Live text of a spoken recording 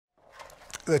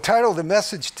The title of the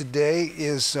message today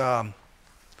is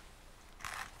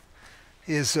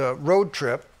road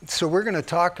trip. So we're going to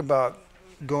talk about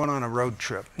going on a road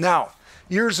trip. Now,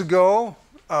 years ago,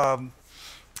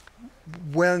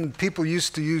 when people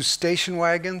used to use station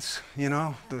wagons, you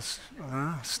know, this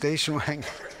station wagon,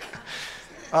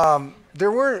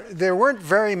 there weren't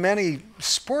very many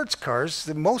sports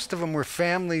cars. Most of them were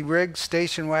family rigged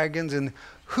station wagons. And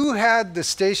who had the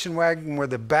station wagon where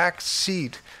the back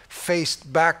seat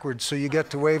faced backwards so you get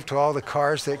to wave to all the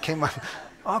cars that came on?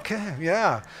 Okay,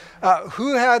 yeah.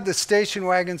 Who had the station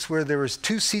wagons where there was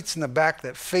two seats in the back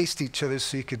that faced each other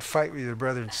so you could fight with your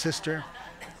brother and sister?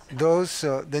 Those,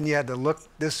 so then you had to look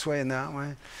this way and that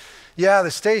way. Yeah,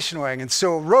 the station wagon.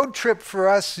 So road trip for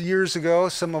us years ago,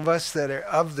 some of us that are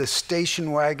of the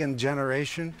station wagon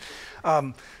generation,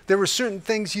 there were certain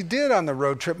things you did on the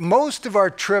road trip. Most of our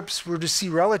trips were to see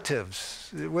relatives.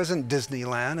 It wasn't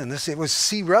Disneyland, and it was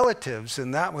see relatives,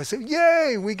 and that was it.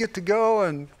 Yay, we get to go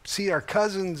and see our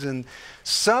cousins. And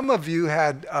some of you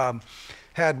had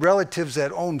relatives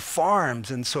that owned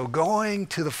farms, and so going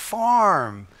to the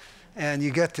farm, and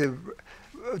you get to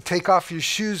take off your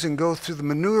shoes and go through the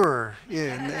manure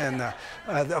and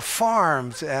the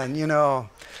farms, and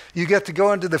you get to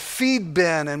go into the feed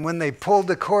bin, and when they pulled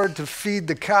the cord to feed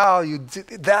the cow,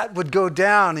 that would go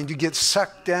down and you get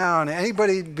sucked down.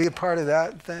 Anybody be a part of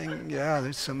that thing? Yeah,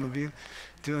 there's some of you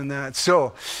doing that.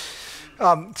 So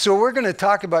we're going to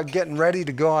talk about getting ready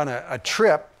to go on a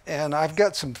trip, and I've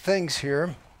got some things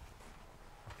here.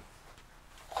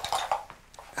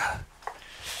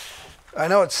 I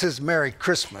know it says Merry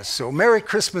Christmas, so Merry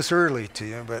Christmas early to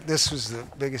you, but this was the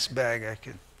biggest bag I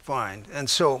could find. And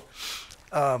so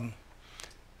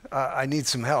I need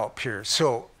some help here.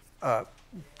 So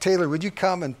Taylor, would you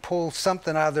come and pull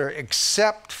something out of there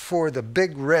except for the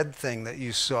big red thing that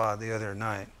you saw the other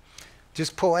night?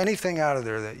 Just pull anything out of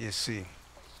there that you see.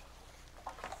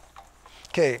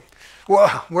 Okay,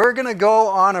 well, we're going to go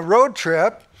on a road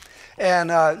trip.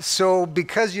 And so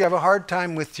because you have a hard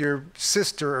time with your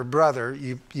sister or brother,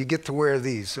 you get to wear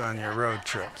these on your road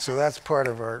trip. So that's part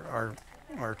of our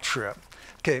trip.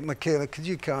 Okay, Michaela, could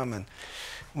you come and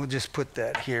we'll just put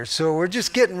that here. So we're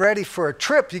just getting ready for a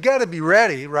trip. You got to be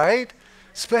ready, right?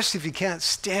 Especially if you can't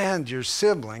stand your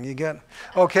sibling.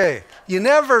 Okay, you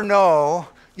never know.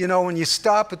 When you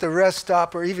stop at the rest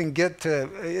stop or even get to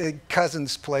a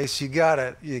cousin's place, you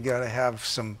gotta have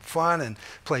some fun and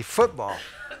play football.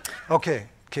 Okay,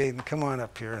 Caden, come on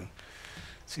up here and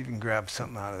see if you can grab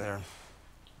something out of there.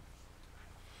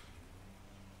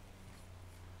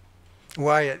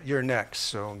 Wyatt, you're next,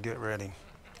 so get ready.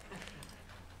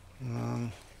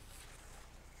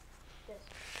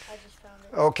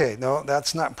 Okay, no,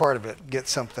 that's not part of it. Get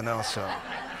something else out.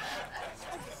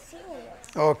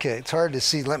 Okay, it's hard to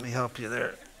see. Let me help you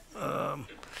there.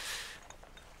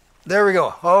 There we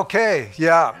go. Okay,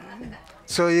 yeah.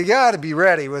 So you got to be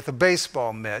ready with a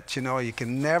baseball mitt. You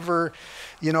can never,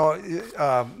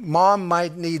 mom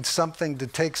might need something to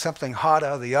take something hot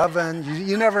out of the oven.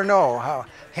 You never know how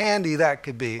handy that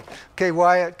could be. Okay,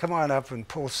 Wyatt, come on up and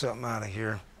pull something out of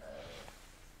here.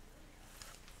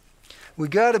 We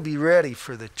got to be ready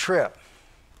for the trip.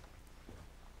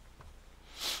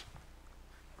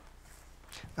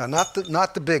 Now, not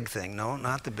the big thing. No,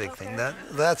 not the big thing.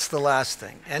 That's the last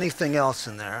thing. Anything else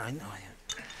in there? I know.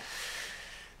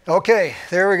 Okay,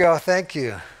 there we go. Thank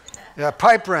you. Yeah,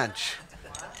 pipe wrench.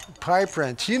 Pipe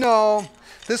wrench.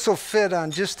 This will fit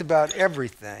on just about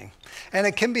everything. And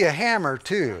it can be a hammer,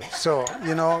 too. So,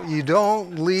 you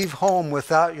don't leave home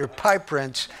without your pipe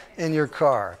wrench in your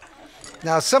car.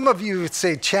 Now, some of you would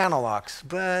say channel locks,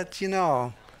 but,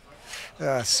 so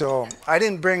I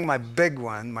didn't bring my big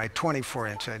one, my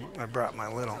 24-inch. I brought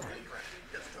my little one.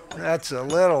 That's a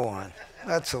little one.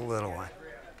 That's a little one.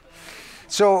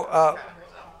 So,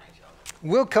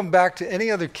 we'll come back to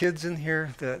any other kids in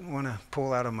here that want to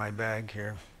pull out of my bag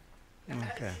here.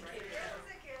 Okay.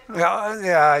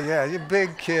 Yeah, you're a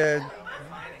big kid.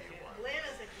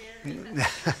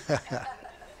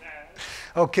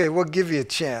 Okay, we'll give you a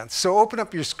chance. So open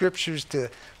up your scriptures to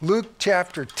Luke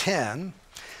chapter 10.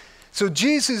 So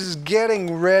Jesus is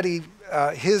getting ready,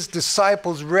 his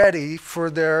disciples ready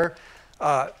for their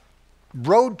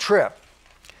road trip.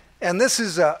 And this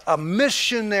is a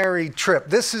missionary trip.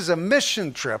 This is a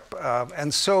mission trip,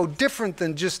 and so different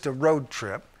than just a road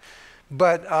trip.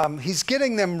 But he's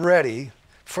getting them ready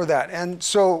for that. And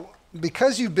so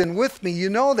because you've been with me, you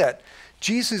know that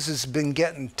Jesus has been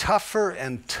getting tougher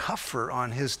and tougher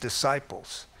on his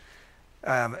disciples.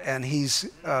 And he's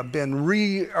been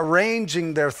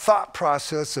rearranging their thought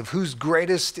process of who's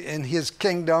greatest in his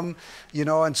kingdom, you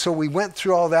know, and so we went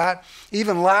through all that.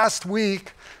 Even last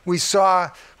week, we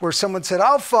saw where someone said,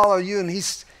 I'll follow you, and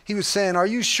he was saying, are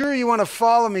you sure you want to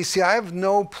follow me? See, I have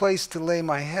no place to lay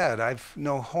my head. I've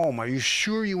no home. Are you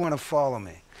sure you want to follow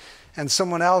me? And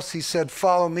someone else, he said,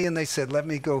 follow me, and they said, let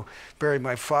me go bury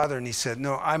my father. And he said,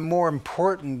 no, I'm more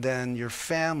important than your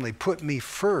family. Put me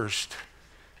first.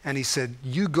 And he said,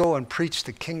 you go and preach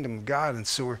the kingdom of God. And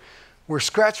so we're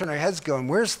scratching our heads going,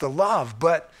 where's the love?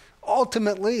 But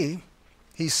ultimately,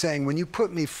 he's saying, when you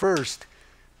put me first,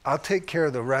 I'll take care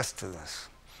of the rest of this.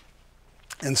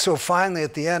 And so finally,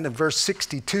 at the end of verse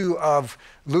 62 of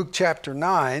Luke chapter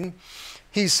 9,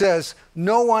 he says,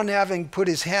 no one having put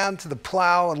his hand to the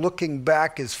plow and looking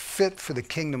back is fit for the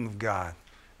kingdom of God.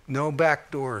 No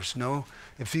back doors. No,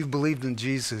 if you've believed in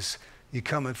Jesus, you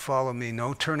come and follow me.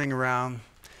 No turning around.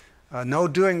 No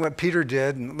doing what Peter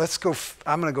did, and let's go,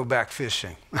 I'm going to go back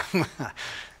fishing.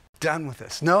 Done with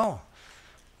this. No,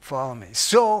 follow me.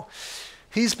 So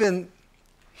he's been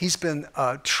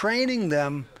training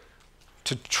them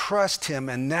to trust him,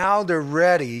 and now they're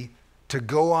ready to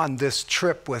go on this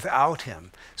trip without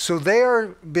him. So they are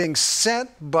being sent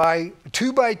by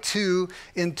two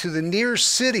into the near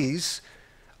cities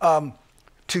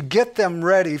to get them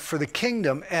ready for the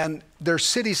kingdom, and they're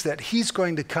cities that he's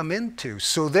going to come into.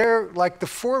 So they're like the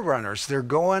forerunners. They're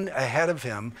going ahead of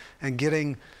him and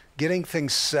getting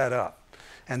things set up.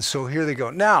 And so here they go.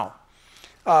 Now,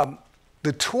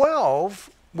 the 12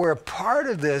 were a part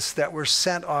of this that were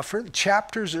sent off.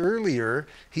 Chapters earlier,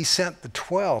 he sent the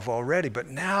 12 already, but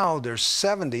now there's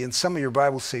 70, and some of your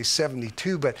Bibles say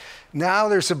 72, but now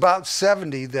there's about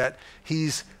 70 that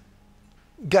he's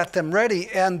got them ready,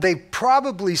 and they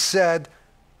probably said,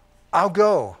 I'll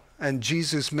go. And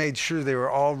Jesus made sure they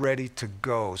were all ready to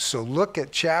go. So look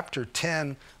at chapter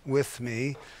 10 with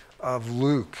me of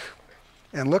Luke,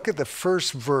 and look at the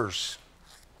first verse.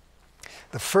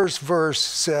 The first verse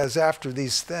says, after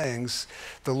these things,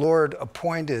 the Lord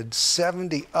appointed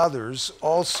 70 others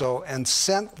also and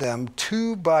sent them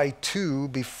 2 by 2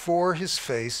 before his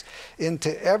face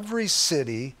into every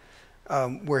city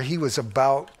where he was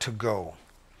about to go.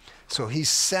 So he's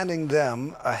sending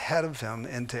them ahead of him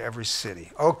into every city.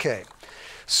 Okay,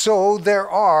 so there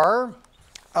are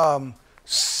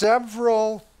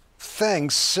several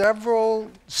things,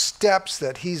 several steps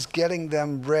that he's getting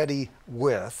them ready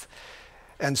with.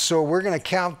 And so we're going to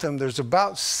count them. There's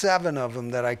about 7 of them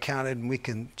that I counted, and we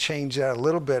can change that a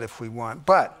little bit if we want.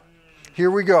 But here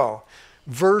we go.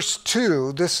 Verse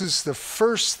 2, this is the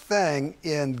first thing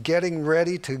in getting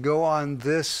ready to go on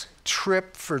this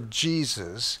trip for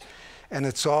Jesus, and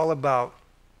it's all about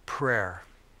prayer.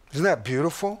 Isn't that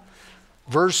beautiful?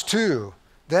 Verse 2,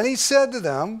 then he said to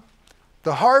them,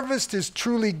 the harvest is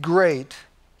truly great,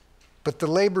 but the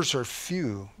labors are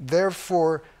few.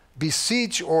 Therefore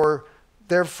beseech, or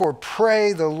therefore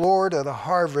pray the Lord of the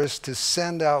harvest to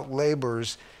send out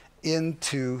laborers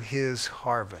into his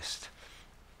harvest.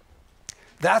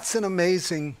 That's an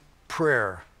amazing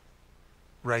prayer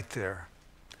right there.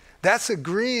 That's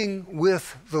agreeing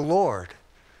with the Lord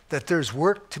that there's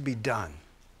work to be done.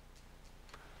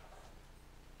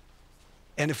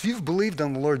 And if you've believed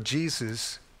on the Lord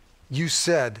Jesus, you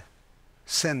said,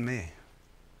 send me.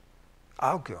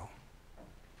 I'll go.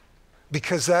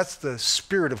 Because that's the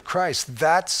Spirit of Christ.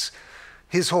 That's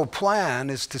his whole plan,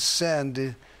 is to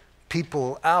send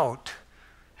people out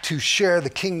to share the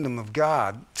kingdom of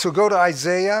God. So go to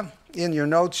Isaiah. In your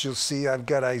notes, you'll see I've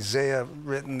got Isaiah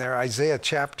written there. Isaiah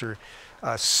chapter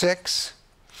 6.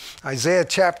 Isaiah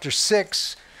chapter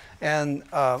 6. And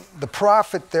the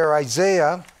prophet there,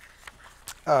 Isaiah,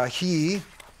 he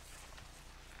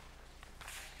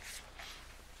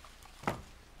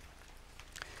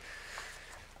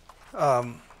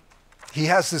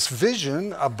has this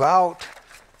vision about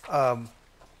the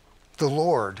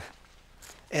Lord.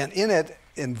 And in it,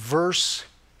 in verse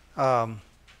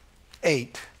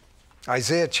 8,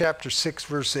 Isaiah chapter 6,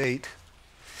 verse 8,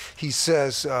 he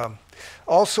says,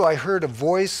 also I heard a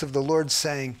voice of the Lord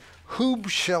saying, whom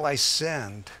shall I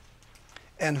send?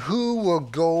 And who will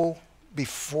go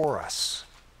before us?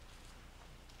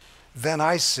 Then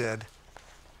I said,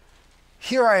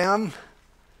 here I am,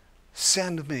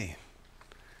 send me.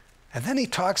 And then he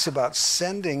talks about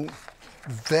sending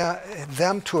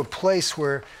them to a place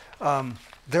where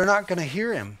they're not going to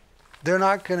hear him. They're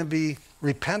not going to be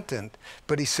repentant.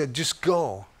 But he said, just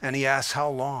go. And he asks, how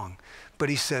long? But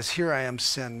he says, here I am,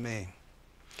 send me.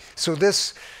 So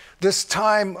this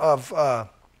time of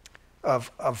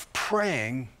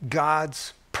praying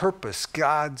God's purpose,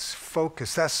 God's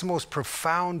focus. That's the most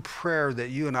profound prayer that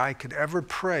you and I could ever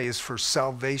pray, is for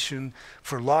salvation,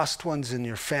 for lost ones in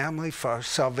your family, for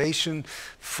salvation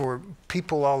for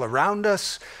people all around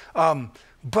us.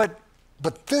 But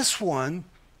this one,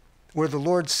 where the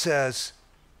Lord says,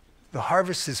 the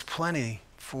harvest is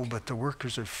plentiful, but the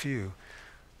workers are few.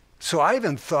 So I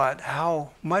even thought,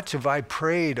 how much have I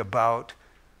prayed about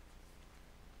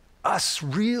us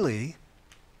really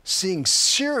seeing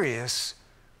serious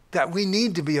that we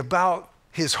need to be about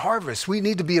his harvest. We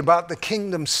need to be about the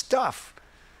kingdom stuff.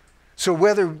 So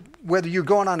whether you're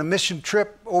going on a mission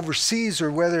trip overseas or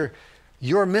whether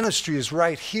your ministry is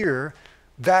right here,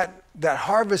 that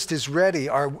harvest is ready.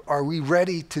 Are we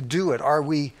ready to do it?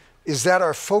 Is that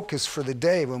our focus for the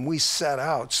day when we set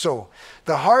out? So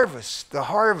the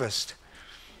harvest.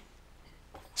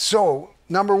 So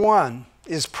number one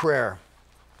is prayer.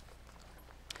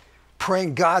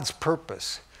 Praying God's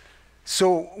purpose.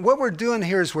 So what we're doing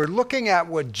here is we're looking at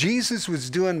what Jesus was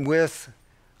doing with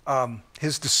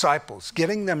his disciples,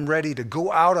 getting them ready to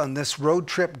go out on this road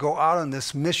trip, go out on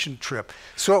this mission trip.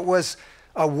 So it was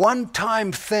a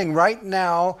one-time thing. Right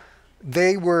now,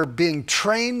 they were being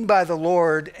trained by the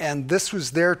Lord, and this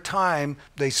was their time.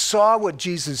 They saw what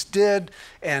Jesus did,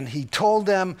 and he told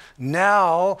them,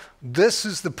 now this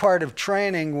is the part of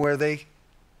training where they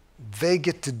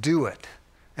get to do it.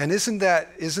 And isn't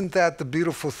that the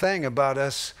beautiful thing about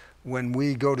us when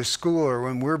we go to school or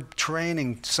when we're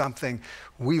training something?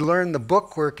 We learn the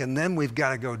bookwork and then we've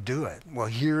got to go do it. Well,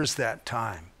 here's that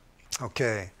time.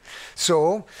 Okay.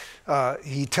 So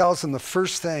he tells them the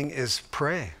first thing is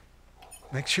pray.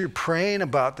 Make sure you're praying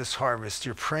about this harvest.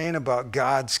 You're praying about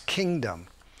God's kingdom.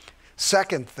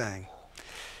 Second thing,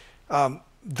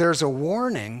 there's a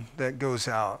warning that goes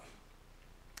out,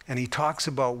 and he talks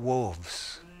about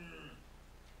wolves.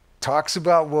 Talks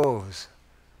about wolves.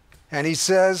 And he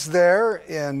says there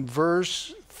in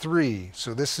verse 3,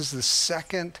 so this is the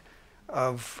second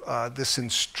of this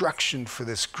instruction for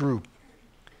this group.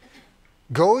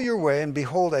 Go your way, and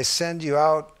behold, I send you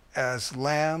out as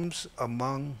lambs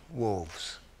among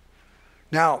wolves.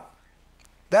 Now,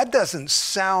 that doesn't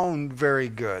sound very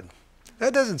good.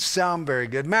 That doesn't sound very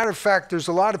good. Matter of fact, there's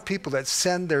a lot of people that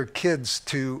send their kids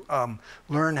to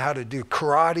learn how to do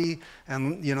karate,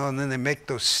 and and then they make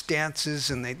those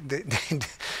stances, and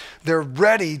they're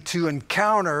ready to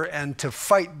encounter and to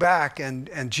fight back. And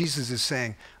Jesus is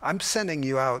saying, I'm sending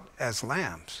you out as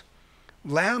lambs.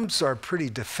 Lambs are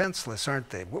pretty defenseless, aren't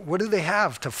they? What do they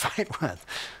have to fight with?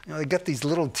 They got these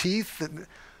little teeth.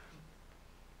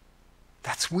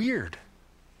 That's weird.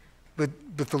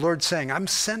 But the Lord's saying, I'm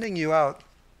sending you out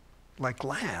like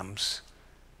lambs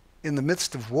in the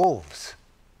midst of wolves.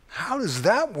 How does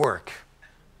that work?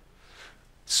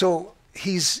 So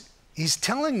he's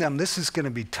telling them this is going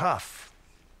to be tough.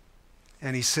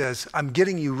 And he says, I'm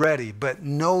getting you ready, but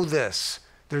know this.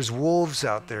 There's wolves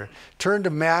out there. Turn to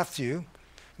Matthew.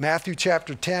 Matthew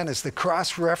chapter 10 is the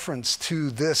cross-reference to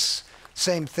this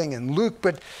same thing in Luke,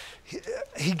 but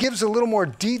he gives a little more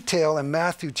detail in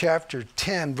Matthew chapter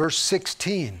 10, verse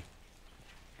 16.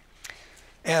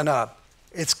 And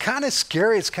it's kind of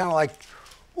scary. It's kind of like,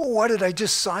 well, what did I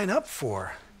just sign up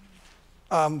for?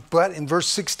 But in verse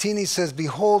 16, he says,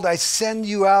 behold, I send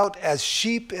you out as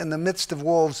sheep in the midst of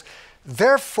wolves.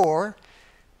 Therefore,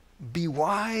 be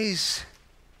wise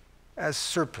as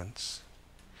serpents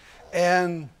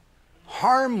and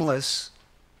harmless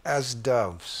as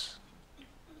doves.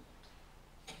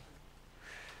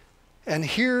 And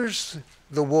here's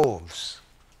the wolves.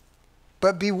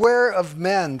 But beware of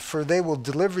men, for they will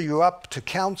deliver you up to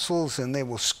councils, and they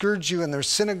will scourge you in their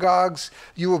synagogues.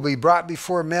 You will be brought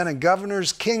before men and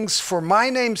governors, kings, for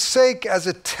my name's sake, as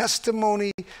a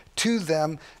testimony to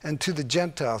them and to the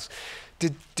Gentiles.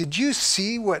 Did you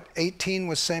see what 18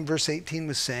 was saying, verse 18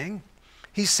 was saying?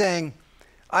 He's saying,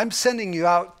 I'm sending you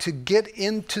out to get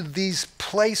into these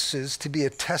places to be a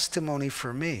testimony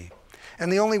for me.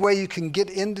 And the only way you can get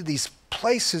into these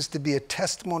places to be a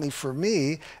testimony for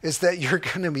me is that you're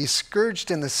going to be scourged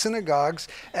in the synagogues,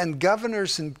 and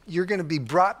governors, and you're going to be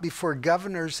brought before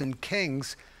governors and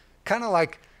kings, kind of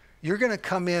like you're going to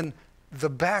come in the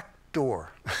back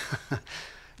door.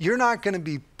 You're not going to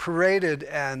be paraded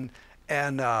and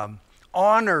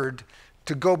honored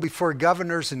to go before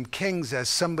governors and kings as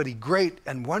somebody great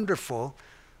and wonderful.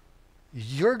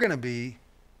 You're going to be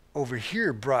over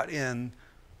here brought in,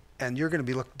 and you're going to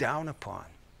be looked down upon.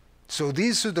 So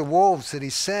these are the wolves that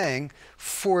he's saying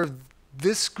for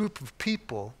this group of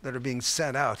people that are being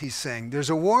sent out. He's saying there's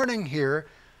a warning here,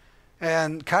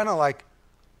 and kind of like,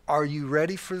 are you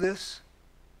ready for this?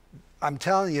 I'm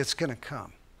telling you, it's going to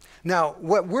come. Now,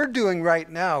 what we're doing right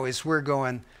now is we're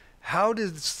going, how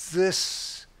does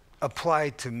this apply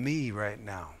to me right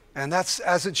now? And that's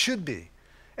as it should be.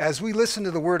 As we listen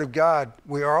to the Word of God,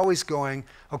 we are always going,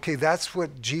 okay, that's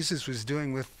what Jesus was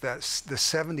doing with the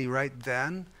 70 right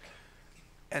then.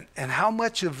 And how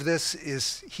much of this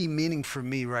is he meaning for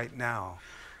me right now?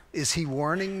 Is he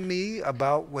warning me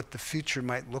about what the future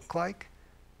might look like?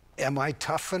 Am I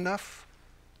tough enough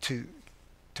to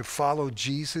follow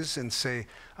Jesus and say,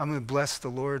 I'm going to bless the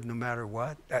Lord no matter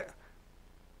what?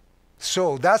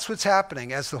 So that's what's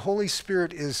happening. As the Holy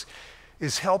Spirit is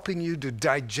helping you to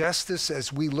digest this,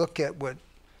 as we look at what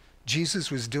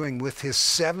Jesus was doing with his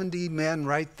 70 men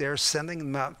right there, sending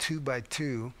them out 2 by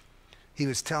 2, he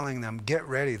was telling them, get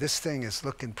ready. This thing is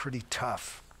looking pretty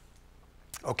tough.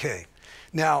 Okay.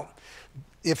 Now,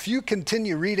 if you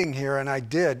continue reading here, and I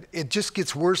did, it just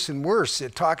gets worse and worse.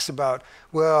 It talks about,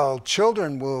 well,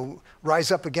 children will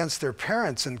rise up against their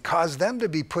parents and cause them to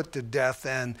be put to death.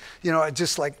 And,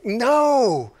 just like,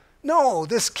 no,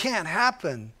 this can't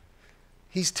happen.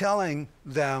 He's telling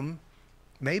them,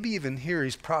 maybe even here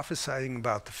he's prophesying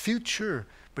about the future,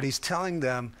 but he's telling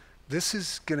them this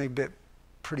is going to be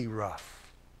pretty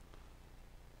rough.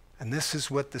 And this is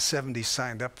what the 70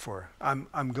 signed up for.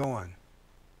 I'm going.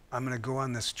 I'm going to go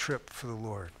on this trip for the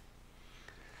Lord.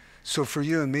 So for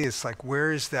you and me, it's like,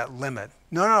 where is that limit?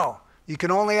 No. You can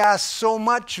only ask so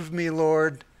much of me,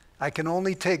 Lord. I can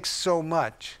only take so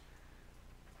much.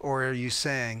 Or are you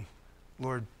saying,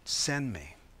 Lord, send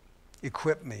me,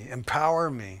 equip me, empower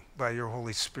me by your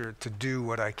Holy Spirit to do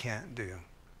what I can't do?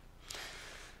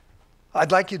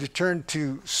 I'd like you to turn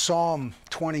to Psalm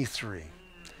 23.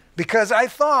 Because I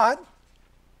thought,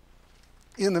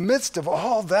 in the midst of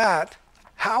all that,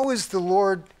 how is the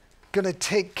Lord going to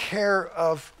take care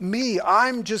of me?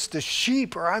 I'm just a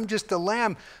sheep, or I'm just a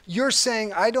lamb. You're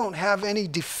saying I don't have any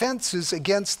defenses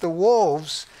against the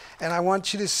wolves. And I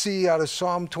want you to see out of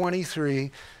Psalm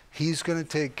 23, he's going to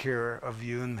take care of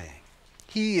you and me.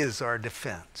 He is our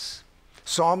defense.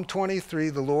 Psalm 23,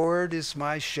 the Lord is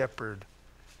my shepherd.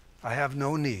 I have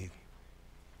no need.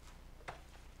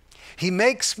 He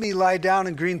makes me lie down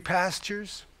in green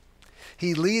pastures.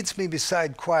 He leads me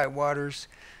beside quiet waters.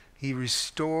 He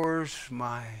restores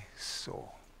my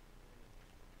soul.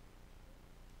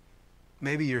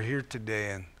 Maybe you're here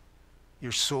today and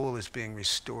your soul is being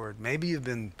restored. Maybe you've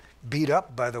been beat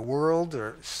up by the world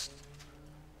or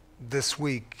this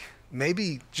week.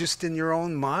 Maybe just in your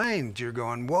own mind you're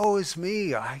going, woe is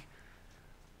me.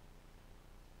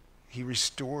 He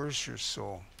restores your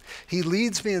soul. He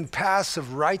leads me in paths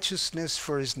of righteousness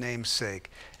for his name's sake.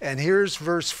 And here's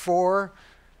verse 4.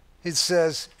 It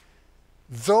says,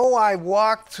 though I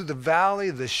walk through the valley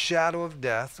of the shadow of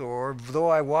death, or though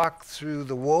I walk through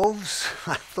the wolves,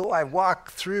 though I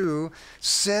walk through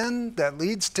sin that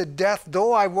leads to death,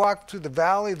 though I walk through the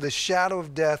valley of the shadow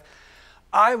of death,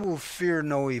 I will fear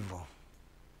no evil.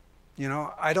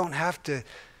 I don't have to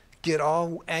get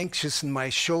all anxious and my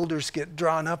shoulders get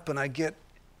drawn up and I get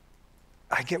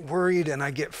worried and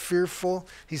I get fearful.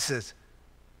 He says,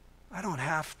 I don't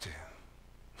have to.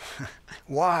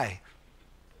 Why?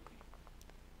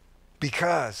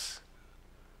 Because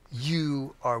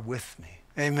you are with me.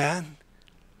 Amen?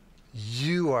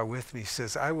 You are with me. He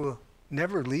says, I will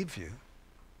never leave you.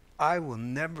 I will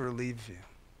never leave you.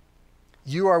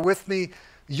 You are with me.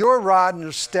 Your rod and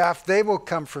your staff, they will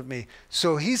comfort me.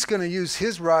 So he's going to use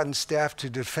his rod and staff to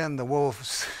defend the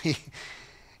wolves.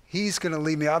 He's going to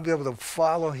lead me. I'll be able to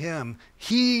follow him.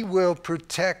 He will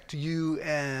protect you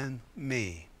and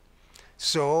me.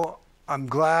 So I'm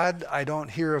glad I don't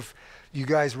hear of you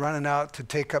guys running out to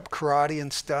take up karate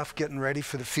and stuff, getting ready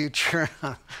for the future.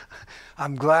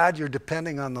 I'm glad you're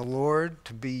depending on the Lord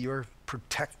to be your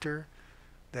protector,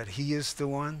 that he is the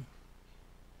one.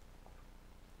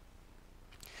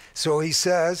 So he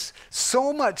says,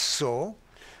 so much so,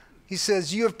 he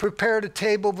says, you have prepared a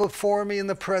table before me in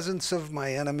the presence of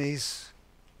my enemies.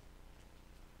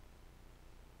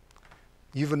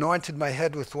 You've anointed my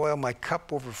head with oil, my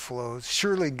cup overflows.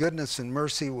 Surely goodness and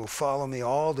mercy will follow me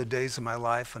all the days of my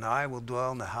life, and I will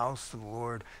dwell in the house of the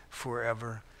Lord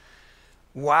forever.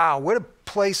 Wow, what a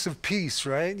place of peace,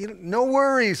 right? No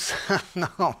worries.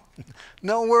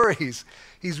 No worries.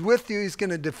 He's with you. He's going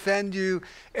to defend you.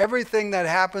 Everything that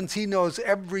happens, he knows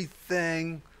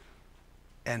everything.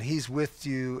 And he's with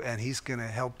you, and he's going to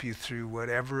help you through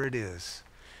whatever it is.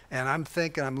 And I'm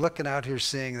looking out here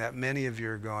seeing that many of you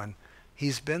are going,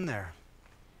 he's been there.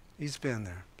 He's been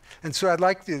there. And so I'd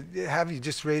like to have you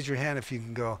just raise your hand if you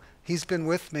can go, he's been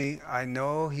with me. I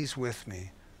know he's with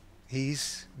me.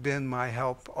 He's been my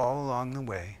help all along the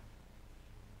way.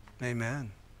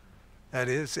 Amen. That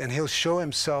is. And he'll show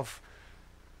himself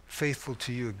faithful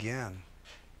to you again.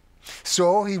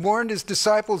 So he warned his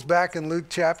disciples back in Luke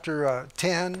chapter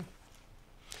 10.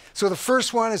 So the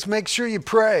first one is make sure you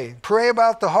pray. Pray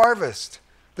about the harvest.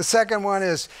 The second one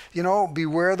is,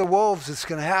 beware the wolves. It's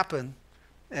going to happen.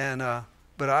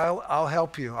 But I'll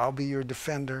help you. I'll be your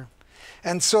defender.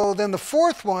 And so then the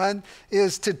fourth one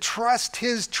is to trust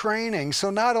his training. So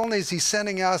not only is he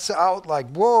sending us out like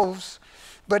wolves,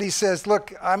 but he says,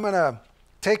 look, I'm going to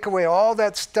take away all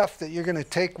that stuff that you're going to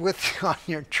take with you on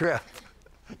your trip.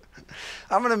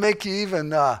 I'm going to make you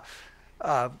even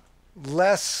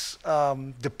less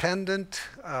dependent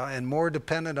and more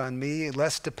dependent on me,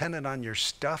 less dependent on your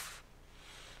stuff.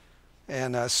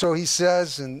 And so he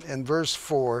says in verse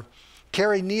 4,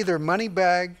 carry neither money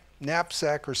bag,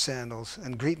 knapsack, or sandals,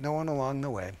 and greet no one along the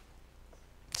way.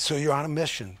 So you're on a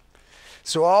mission.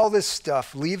 So all this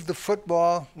stuff, leave the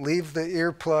football, leave the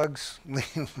earplugs,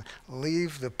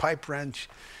 leave the pipe wrench,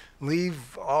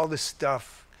 leave all this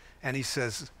stuff. And he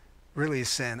says, really he's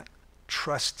saying,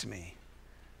 trust me.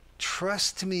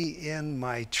 Trust me in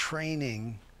my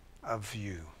training of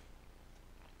you.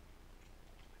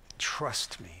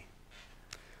 Trust me.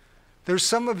 There's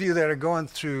some of you that are going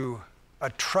through a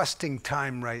trusting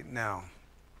time right now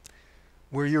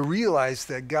where you realize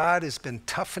that God has been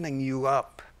toughening you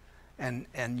up and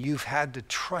you've had to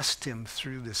trust him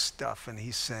through this stuff. And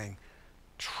he's saying,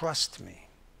 trust me.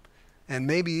 And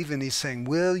maybe even he's saying,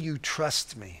 will you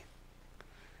trust me?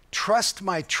 Trust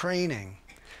my training,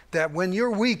 that when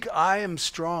you're weak, I am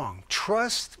strong.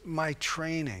 Trust my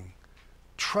training.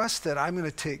 Trust that I'm going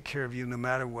to take care of you no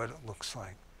matter what it looks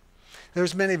like.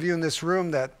 There's many of you in this room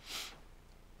that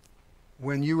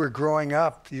when you were growing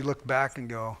up, you look back and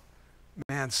go,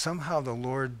 man, somehow the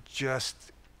Lord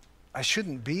I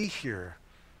shouldn't be here.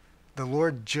 The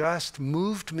Lord just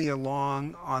moved me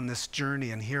along on this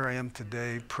journey, and here I am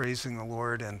today praising the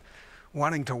Lord and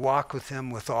wanting to walk with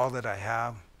him with all that I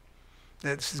have.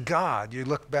 It's God. You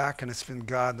look back and it's been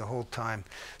God the whole time.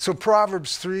 So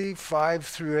Proverbs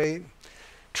 3:5-8,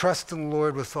 trust in the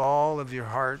Lord with all of your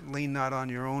heart, lean not on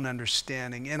your own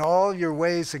understanding. In all your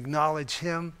ways acknowledge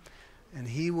him, and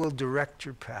he will direct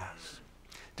your paths.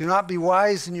 Do not be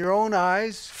wise in your own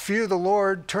eyes. Fear the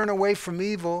Lord. Turn away from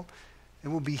evil. It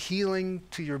will be healing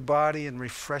to your body and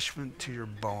refreshment to your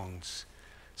bones.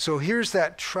 So here's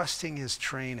that trusting his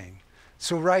training.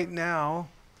 So right now,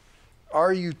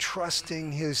 are you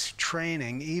trusting his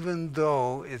training even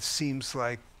though it seems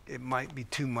like it might be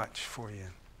too much for you?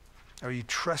 Are you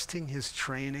trusting his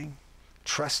training?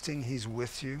 Trusting he's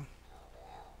with you?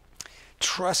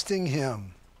 Trusting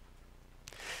him.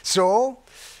 So,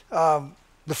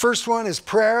 the first one is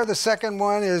prayer. The second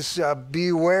one is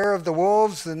beware of the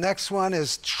wolves. The next one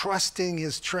is trusting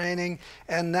his training.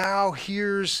 And now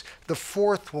here's the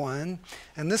fourth one.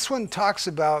 And this one talks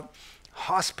about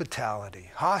hospitality.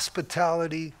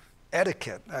 Hospitality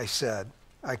etiquette,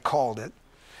 I called it.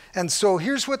 And so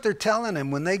here's what they're telling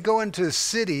him. When they go into a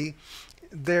city,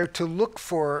 they're to look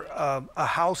for a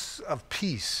house of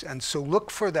peace. And so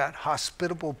look for that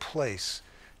hospitable place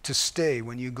to stay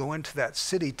when you go into that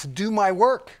city to do my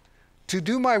work. To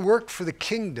do my work for the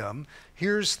kingdom,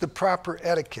 here's the proper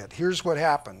etiquette. Here's what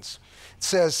happens. It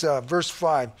says, verse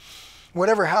 5,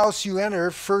 whatever house you enter,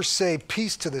 first say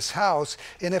peace to this house.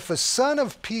 And if a son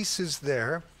of peace is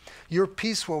there, your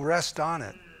peace will rest on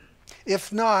it.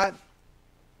 If not,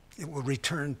 it will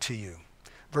return to you.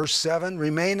 Verse 7,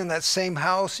 remain in that same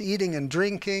house, eating and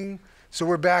drinking. So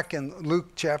we're back in Luke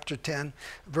chapter 10.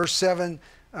 Verse 7,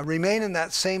 remain in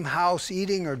that same house,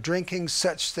 eating or drinking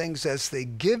such things as they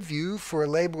give you, for a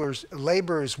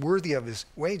laborer is worthy of his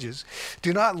wages.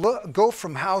 Do not go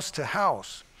from house to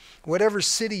house. Whatever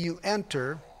city you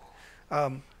enter,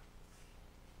 and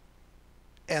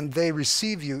they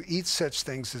receive you, eat such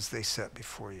things as they set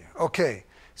before you. Okay,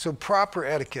 so proper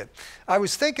etiquette. I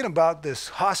was thinking about this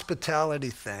hospitality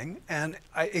thing, and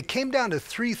it came down to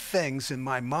three things in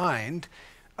my mind.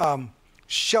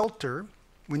 Shelter.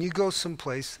 When you go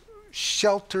someplace,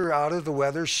 shelter out of the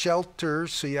weather, shelter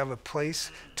so you have a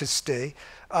place to stay.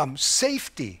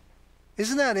 Safety.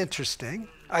 Isn't that interesting?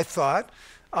 I thought.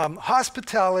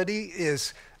 Hospitality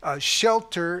is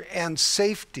shelter and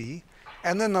safety.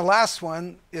 And then the last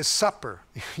one is supper.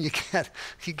 You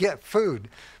get food.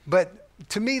 But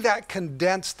to me, that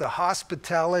condensed the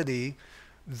hospitality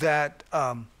that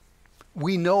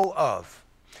we know of.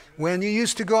 When you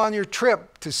used to go on your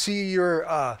trip to see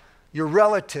your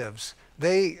relatives,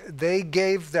 they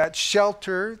gave that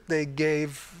shelter, they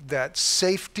gave that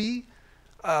safety,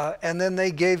 and then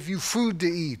they gave you food to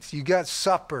eat. You got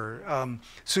supper.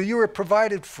 So you were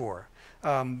provided for,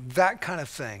 that kind of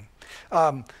thing.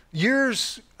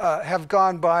 Years have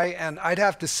gone by, and I'd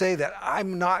have to say that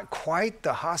I'm not quite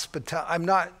the I'm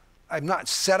not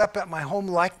set up at my home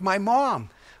like my mom.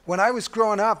 When I was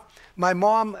growing up, my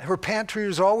mom, her pantry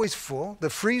was always full, the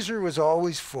freezer was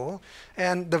always full,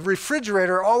 and the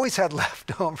refrigerator always had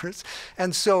leftovers.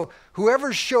 And so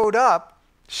whoever showed up,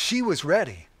 she was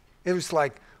ready. It was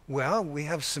like, well, we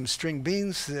have some string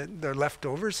beans that are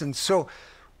leftovers. And so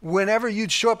whenever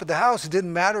you'd show up at the house, it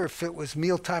didn't matter if it was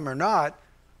mealtime or not,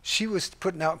 she was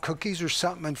putting out cookies or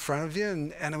something in front of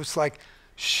you. And it was like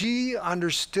she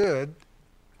understood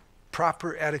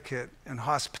proper etiquette and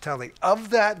hospitality of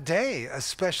that day,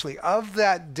 especially of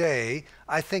that day.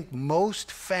 I think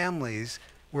most families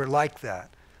were like that.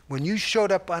 When you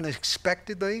showed up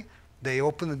unexpectedly, they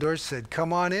opened the doors, said,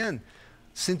 come on in.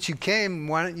 Since you came,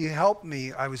 why don't you help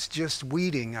me? I was just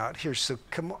weeding out here, so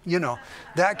come on, you know,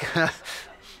 that kind of,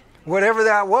 whatever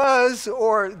that was.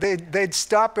 Or they'd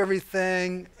stop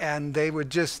everything and they would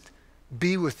just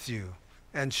be with you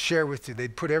and share with you.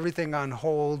 They'd put everything on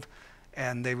hold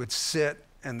and they would sit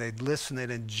and they'd listen, they'd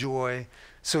enjoy.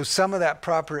 So some of that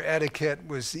proper etiquette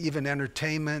was even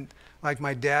entertainment. Like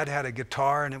my dad had a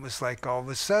guitar, and it was like all of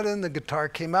a sudden the guitar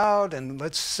came out and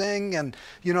let's sing. And,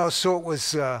 you know, so it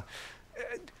was,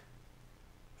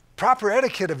 proper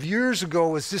etiquette of years ago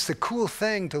was just a cool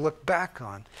thing to look back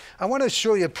on. I want to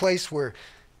show you a place where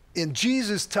in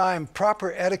Jesus' time,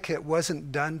 proper etiquette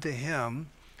wasn't done to him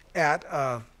at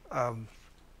a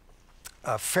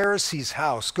Pharisee's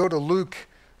house. Go to Luke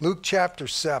chapter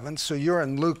 7. So you're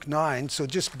in Luke 9. So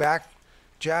just back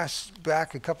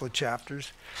a couple of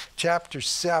chapters. Chapter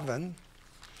 7,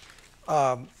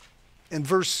 in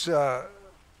verse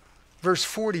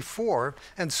 44.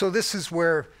 And so this is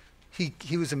where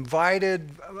he was invited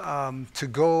to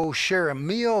go share a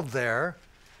meal there.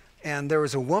 And there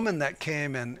was a woman that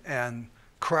came and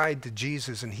cried to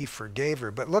Jesus, and he forgave her.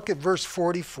 But look at verse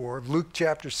 44 of Luke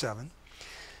chapter 7.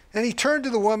 And he turned to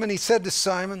the woman, he said to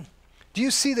Simon, do you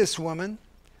see this woman?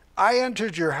 I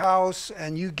entered your house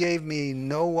and you gave me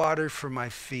no water for my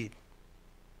feet.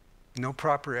 No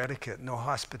proper etiquette, no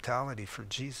hospitality for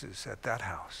Jesus at that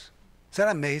house. Is that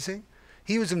amazing?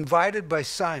 He was invited by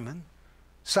Simon.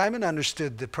 Simon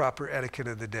understood the proper etiquette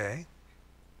of the day,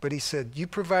 but he said, you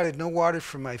provided no water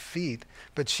for my feet,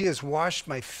 but she has washed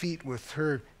my feet with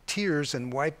her tears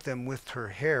and wiped them with her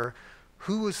hair.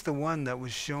 Who was the one that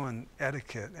was showing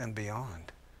etiquette and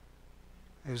beyond?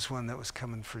 It was one that was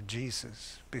coming for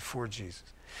Jesus, before Jesus.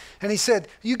 And he said,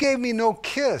 you gave me no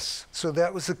kiss. So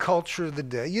that was the culture of the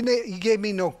day. You gave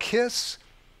me no kiss,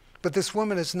 but this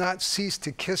woman has not ceased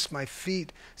to kiss my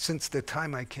feet since the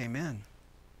time I came in.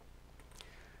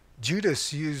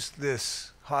 Judas used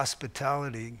this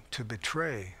hospitality to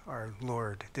betray our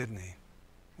Lord, didn't he?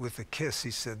 With a kiss, he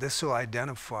said, this will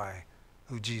identify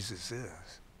who Jesus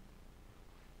is.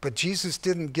 But Jesus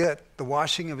didn't get the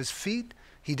washing of his feet.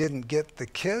 He didn't get the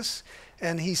kiss.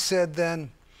 And he said then,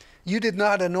 you did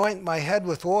not anoint my head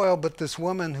with oil, but this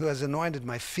woman who has anointed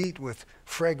my feet with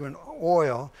fragrant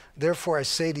oil. Therefore I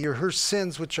say to you, her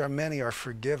sins, which are many, are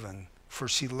forgiven, for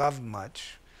she loved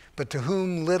much. But to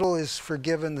whom little is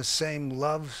forgiven, the same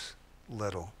loves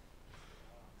little.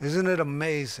 Isn't it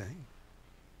amazing?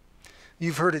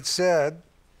 You've heard it said,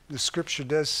 the scripture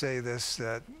does say this,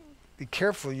 that be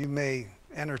careful, you may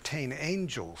entertain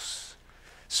angels.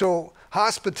 So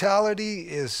hospitality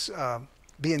is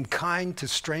being kind to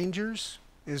strangers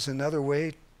is another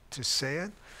way to say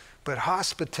it. But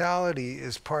hospitality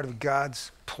is part of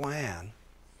God's plan.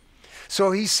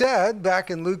 So he said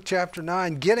back in Luke chapter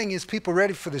 9, getting his people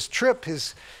ready for this trip,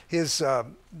 his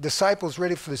disciples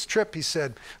ready for this trip, he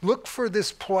said, look for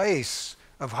this place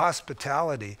of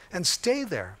hospitality and stay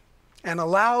there and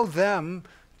allow them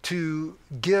to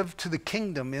give to the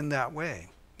kingdom in that way.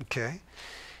 Okay?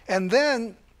 And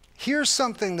then here's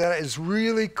something that is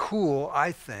really cool,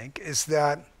 I think, is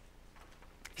that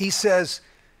he says,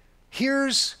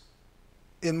 here's,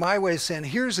 in my way of saying,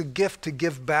 here's a gift to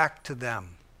give back to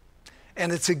them.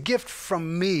 And it's a gift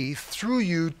from me through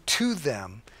you to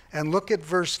them. And look at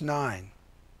verse 9.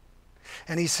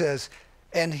 And he says,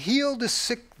 and heal the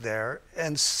sick there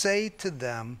and say to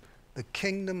them, the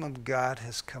kingdom of God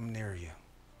has come near you.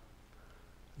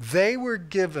 They were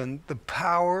given the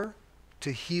power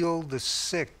to heal the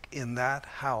sick in that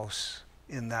house,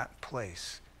 in that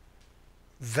place.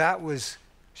 That was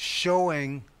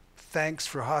showing thanks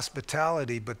for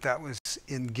hospitality, but that was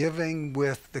in giving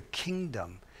with the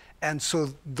kingdom. And so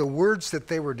the words that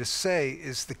they were to say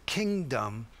is the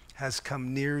kingdom has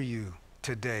come near you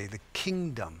today, the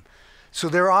kingdom. So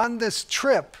they're on this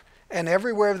trip, and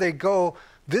everywhere they go,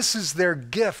 this is their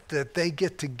gift that they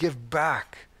get to give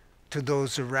back to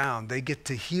those around. They get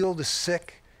to heal the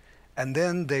sick, and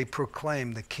then they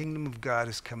proclaim the kingdom of God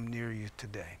has come near you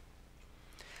today.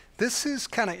 This is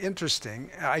kind of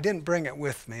interesting. I didn't bring it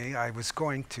with me. I was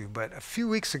going to, but a few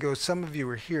weeks ago, some of you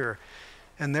were here,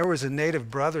 and there was a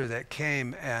native brother that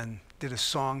came and did a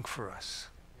song for us.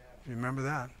 You remember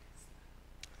that?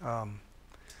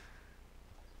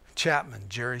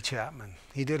 Jerry Chapman.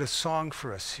 He did a song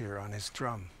for us here on his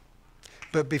drum.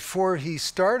 But before he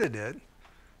started it,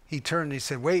 he turned and he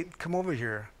said, "Wait, come over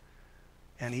here."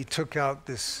 And he took out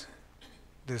this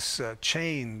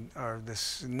chain or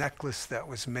this necklace that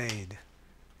was made,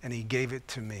 and he gave it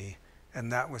to me,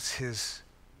 and that was his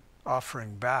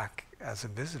offering back as a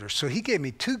visitor. So he gave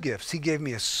me two gifts. He gave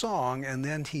me a song, and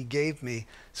then he gave me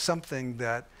something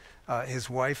that his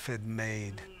wife had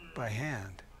made by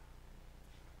hand.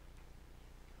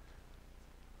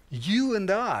 You and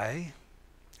I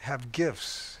have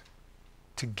gifts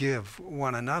to give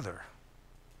one another.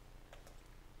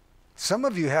 Some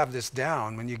of you have this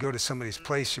down. When you go to somebody's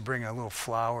place, you bring a little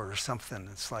flower or something.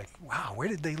 It's like, wow, where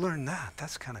did they learn that?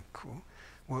 That's kind of cool.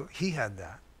 Well, he had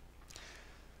that.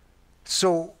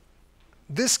 So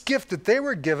this gift that they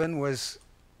were given was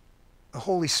the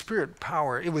Holy Spirit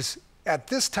power. It was, at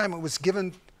this time, it was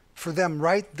given for them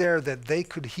right there that they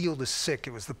could heal the sick.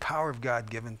 It was the power of God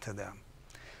given to them.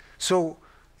 So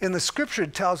in the scripture,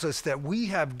 it tells us that we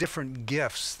have different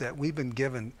gifts that we've been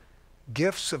given,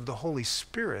 gifts of the Holy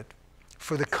Spirit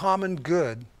for the common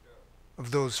good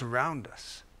of those around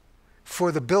us,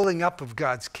 for the building up of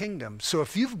God's kingdom. So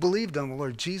if you've believed on the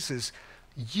Lord Jesus,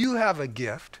 you have a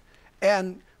gift.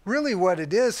 And really what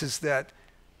it is that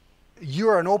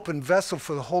you're an open vessel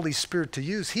for the Holy Spirit to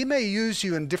use. He may use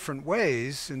you in different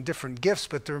ways, in different gifts,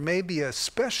 but there may be a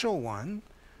special one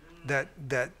that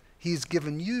he's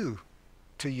given you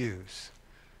to use.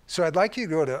 So I'd like you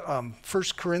to go to 1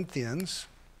 Corinthians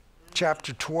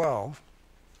chapter 12.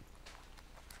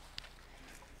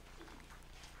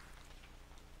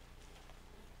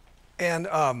 And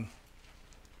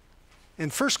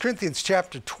in 1 Corinthians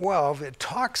chapter 12, it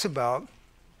talks about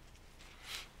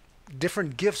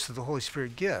different gifts that the Holy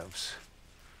Spirit gives,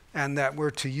 and that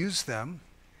we're to use them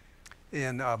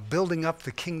in building up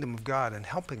the kingdom of God and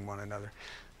helping one another.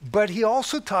 But he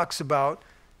also talks about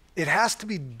it has to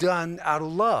be done out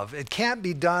of love. It can't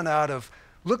be done out of,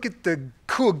 look at the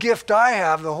cool gift I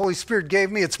have, the Holy Spirit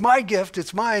gave me. It's my gift,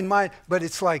 it's mine. But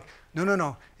it's like,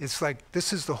 no. It's like,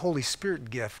 this is the Holy Spirit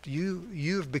gift.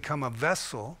 You've become a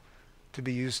vessel to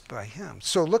be used by him.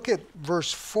 So look at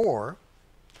verse 4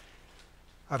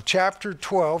 of chapter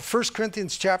 12, 1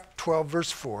 Corinthians chapter 12,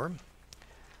 verse 4.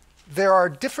 There are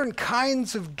different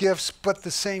kinds of gifts, but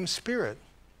the same Spirit.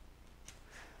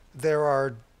 There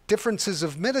are differences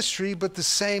of ministry, but the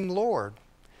same Lord.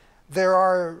 There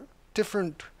are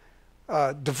different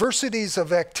diversities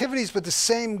of activities, but the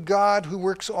same God who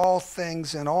works all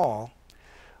things in all.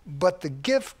 But the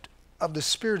gift of the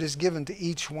Spirit is given to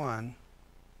each one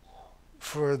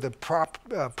for the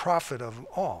profit of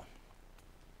all.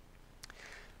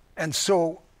 And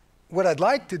so what I'd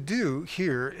like to do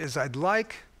here is I'd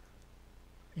like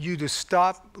you to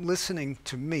stop listening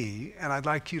to me, and I'd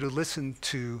like you to listen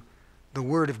to the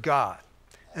Word of God.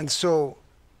 And so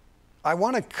I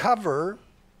want to cover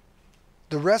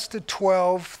the rest of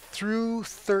 12 through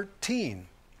 13.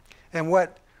 And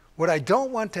what I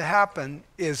don't want to happen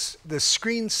is the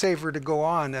screensaver to go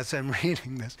on as I'm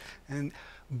reading this,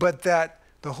 but that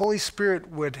the Holy Spirit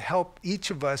would help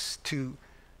each of us to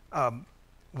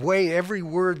weigh every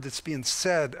word that's being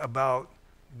said about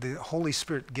the Holy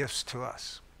Spirit gifts to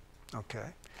us. Okay?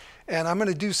 And I'm going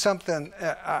to do something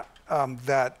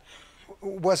that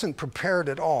wasn't prepared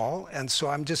at all, and so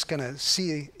I'm just going to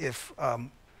see if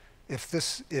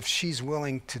she's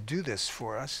willing to do this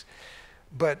for us.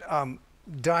 But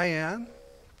Diane,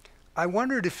 I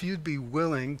wondered if you'd be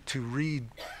willing to read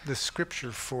the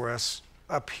scripture for us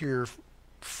up here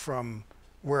from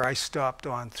where I stopped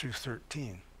on through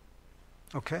 13.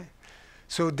 Okay?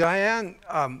 So Diane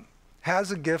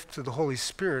has a gift to the Holy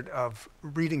Spirit of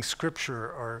reading scripture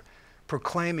or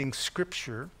proclaiming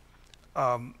scripture.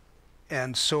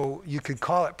 And so you could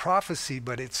call it prophecy,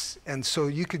 but and so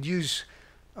you could use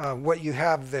what you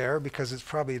have there because it's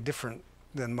probably different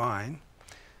than mine.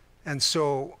 And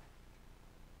so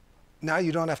now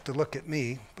you don't have to look at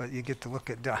me, but you get to look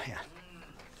at Diane.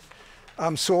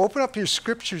 So open up your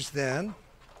scriptures then.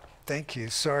 Thank you.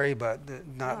 Sorry about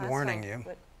not warning you.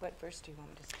 What verse do you want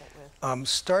me to start with?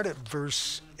 Start at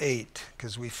verse 8,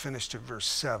 because we finished at verse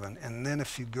 7. And then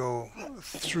if you go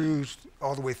through,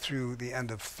 all the way through the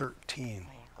end of 13.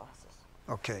 Glasses.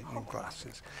 Okay, no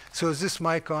glasses. So is this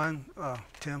mic on,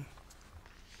 Tim?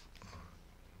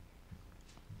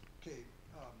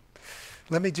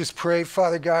 Let me just pray.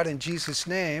 Father God, in Jesus'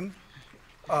 name,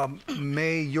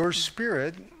 may your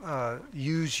Spirit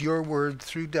use your word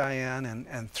through Diane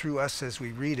and through us as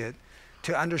we read it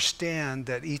to understand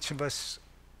that each of us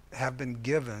have been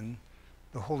given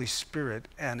the Holy Spirit,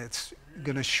 and it's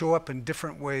going to show up in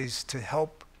different ways to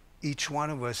help each one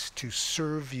of us to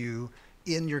serve you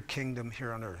in your kingdom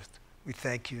here on earth. We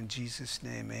thank you in Jesus'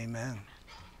 name. Amen.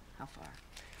 How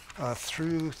far?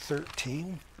 Through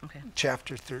 13, Okay.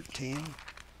 chapter 13.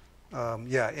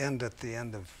 End at the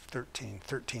end of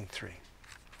 13:3.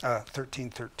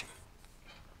 13:13.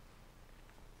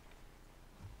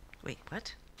 Wait,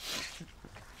 what?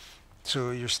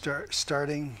 So you're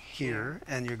starting here,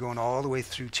 and you're going all the way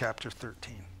through chapter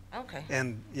 13. Okay.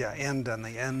 And end on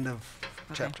the end of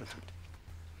chapter 13.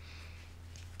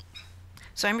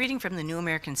 So I'm reading from the New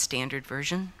American Standard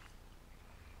Version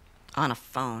on a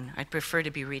phone. I'd prefer to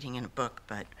be reading in a book,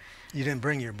 but You didn't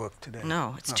bring your book today.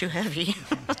 no, it's too heavy.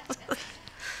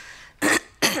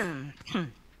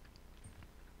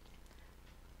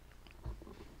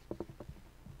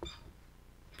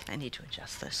 I need to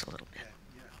adjust this a little bit,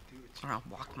 or I'll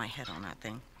walk my head on that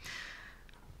thing.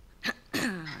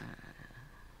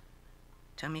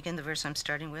 Tell me again the verse I'm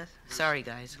starting with. Sorry,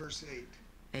 guys. Verse 8.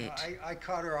 8. I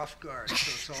caught her off guard, so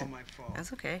it's all my fault.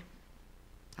 That's okay.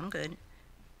 I'm good.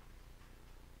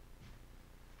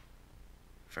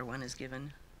 For one is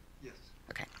given. Yes.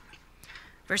 Okay.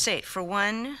 Verse 8. For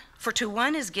to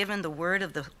one is given the word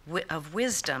of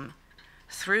wisdom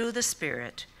through the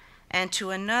Spirit, and to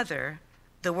another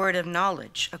the word of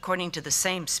knowledge according to the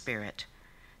same Spirit,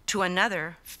 to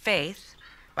another faith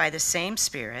by the same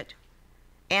Spirit,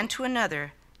 and to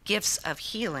another gifts of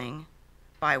healing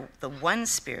by the one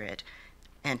Spirit,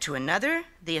 and to another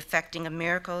the effecting of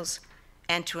miracles,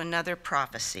 and to another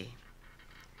prophecy,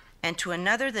 and to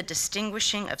another the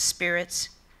distinguishing of spirits,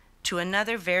 to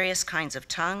another various kinds of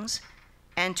tongues,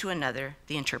 and to another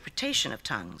the interpretation of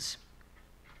tongues.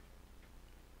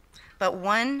 But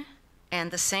one and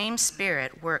the same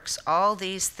Spirit works all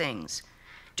these things,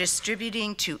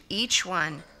 distributing to each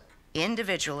one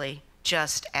individually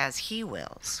just as he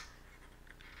wills.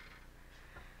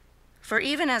 For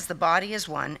even as the body is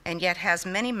one and yet has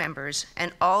many members,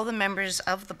 and all the members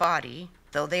of the body,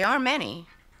 though they are many,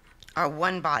 are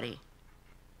one body,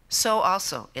 so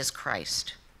also is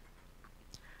Christ.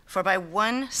 For by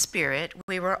one Spirit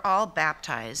we were all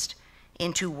baptized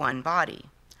into one body,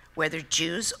 whether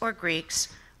Jews or Greeks,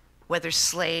 whether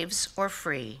slaves or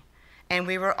free, and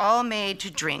we were all made to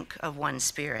drink of one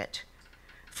Spirit.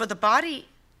 For the body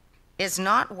is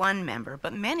not one member,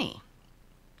 but many.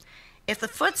 If the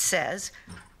foot says,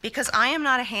 because I am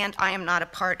not a hand, I am not a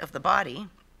part of the body,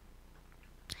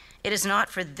 it is not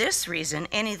for this reason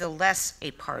any the less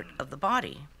a part of the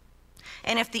body.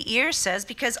 And if the ear says,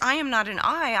 because I am not an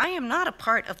eye, I am not a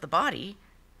part of the body,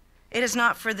 it is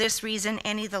not for this reason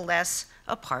any the less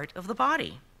a part of the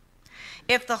body.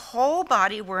 If the whole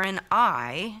body were an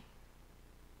eye,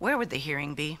 where would the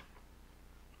hearing be?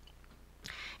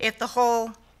 If the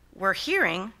whole were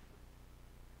hearing,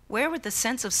 where would the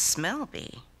sense of smell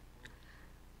be?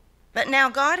 But now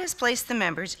God has placed the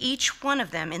members, each one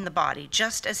of them, in the body,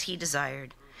 just as he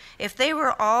desired. If they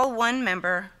were all one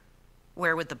member,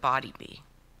 where would the body be?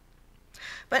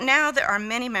 But now there are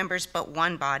many members, but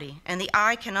one body, and the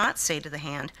eye cannot say to the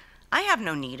hand, I have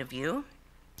no need of you.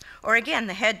 Or again,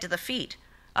 the head to the feet,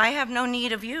 I have no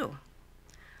need of you.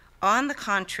 On the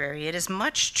contrary, it is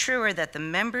much truer that the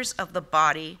members of the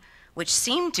body, which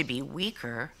seem to be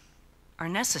weaker, are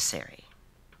necessary.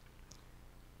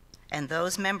 And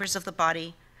those members of the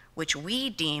body which we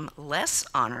deem less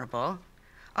honorable,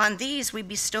 on these we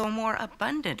bestow more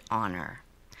abundant honor.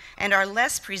 And our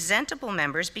less presentable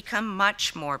members become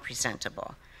much more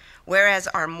presentable, whereas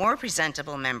our more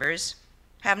presentable members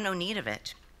have no need of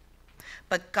it.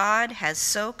 But God has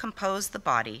so composed the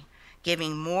body,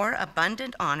 giving more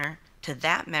abundant honor to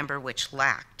that member which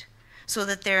lacked, so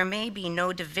that there may be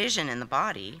no division in the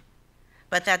body,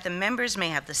 but that the members may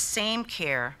have the same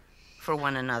care for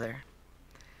one another.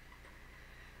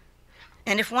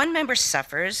 And if one member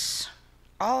suffers,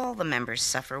 all the members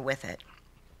suffer with it.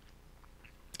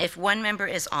 If one member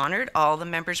is honored, all the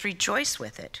members rejoice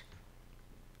with it.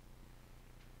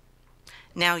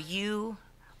 Now you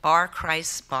are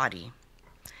Christ's body,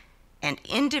 and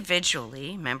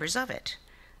individually members of it.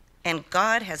 And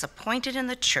God has appointed in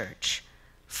the church,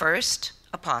 first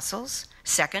apostles,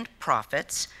 second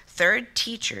prophets, third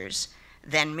teachers,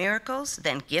 then miracles,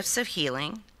 then gifts of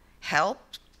healing,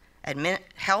 helps,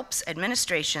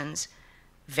 administrations,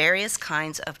 various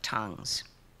kinds of tongues.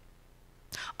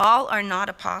 All are not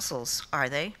apostles, are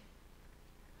they?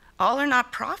 All are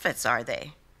not prophets, are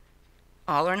they?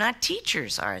 All are not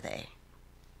teachers, are they?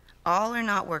 All are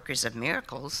not workers of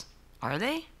miracles, are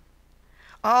they?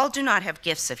 All do not have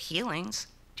gifts of healings,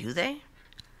 do they?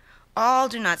 All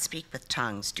do not speak with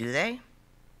tongues, do they?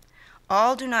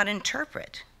 All do not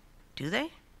interpret, do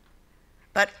they?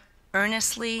 But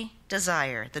earnestly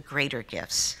desire the greater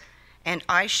gifts, and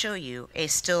I show you a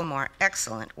still more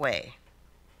excellent way.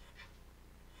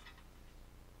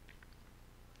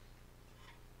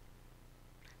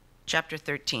 Chapter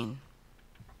 13.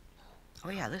 Oh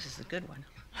yeah, this is a good one.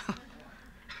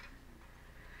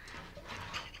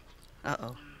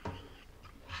 Uh-oh.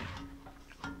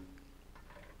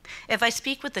 If I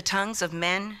speak with the tongues of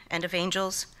men and of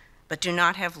angels, but do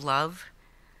not have love,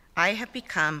 I have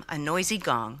become a noisy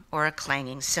gong or a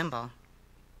clanging cymbal.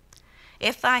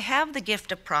 If I have the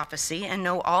gift of prophecy and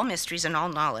know all mysteries and all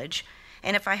knowledge,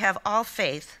 and if I have all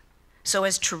faith so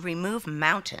as to remove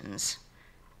mountains,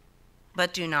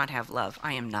 but do not have love,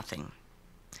 I am nothing.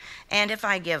 And if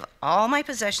I give all my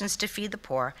possessions to feed the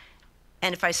poor,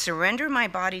 and if I surrender my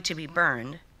body to be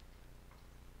burned,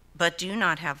 but do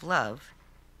not have love,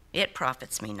 it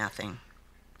profits me nothing.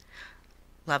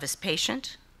 Love is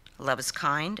patient, love is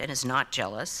kind and is not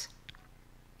jealous.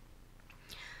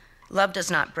 Love does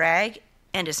not brag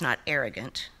and is not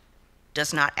arrogant,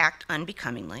 does not act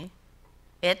unbecomingly.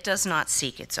 It does not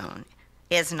seek its own,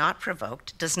 is not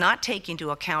provoked, does not take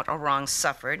into account a wrong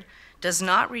suffered, does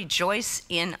not rejoice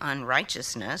in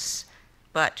unrighteousness,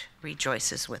 but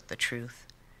rejoices with the truth.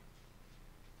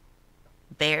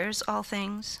 Bears all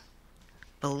things,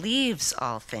 believes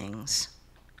all things,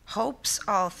 hopes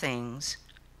all things,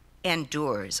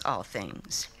 endures all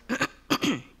things.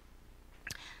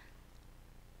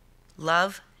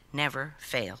 Love never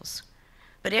fails.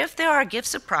 But if there are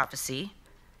gifts of prophecy,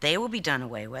 they will be done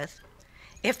away with.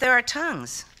 If there are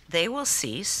tongues, they will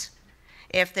cease.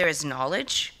 If there is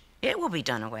knowledge, it will be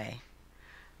done away.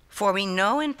 For we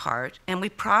know in part and we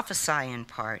prophesy in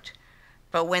part,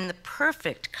 but when the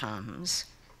perfect comes,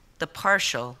 the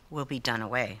partial will be done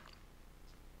away.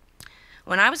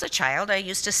 When I was a child, I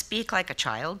used to speak like a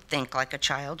child, think like a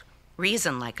child,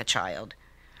 reason like a child.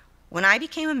 When I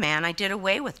became a man, I did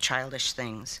away with childish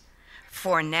things.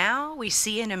 For now we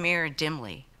see in a mirror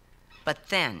dimly, but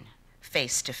then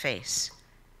face to face.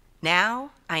 Now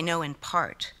I know in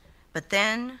part, but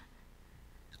then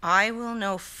I will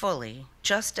know fully,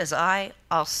 just as I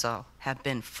also have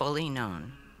been fully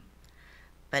known.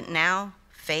 But now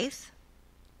faith,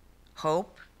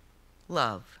 hope,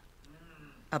 love,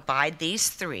 abide these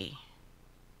three.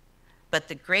 But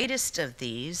the greatest of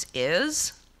these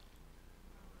is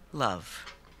love.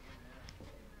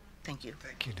 Thank you.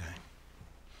 Thank you, Diane.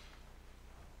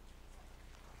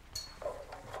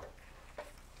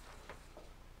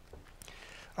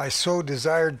 I so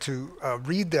desired to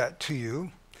read that to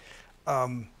you,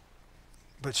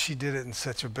 but she did it in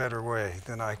such a better way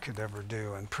than I could ever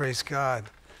do. And praise God.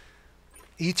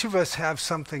 Each of us have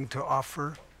something to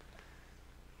offer,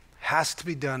 has to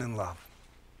be done in love.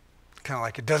 Kind of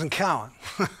like it doesn't count,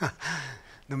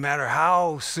 no matter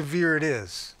how severe it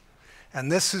is.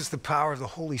 And this is the power of the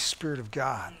Holy Spirit of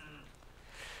God.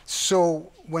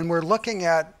 So when we're looking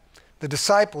at the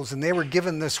disciples, and they were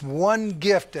given this one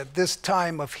gift at this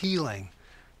time of healing,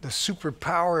 the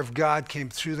superpower of God came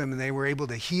through them, and they were able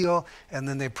to heal, and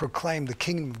then they proclaimed, the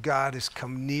kingdom of God has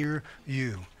come near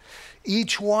you.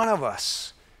 Each one of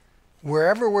us,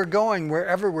 wherever we're going,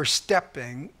 wherever we're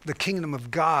stepping, the kingdom of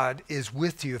God is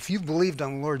with you. If you've believed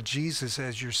on the Lord Jesus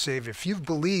as your Savior, if you've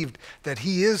believed that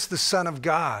He is the Son of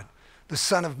God, the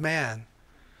Son of Man,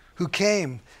 who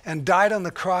came and died on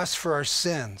the cross for our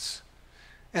sins,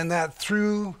 and that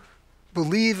through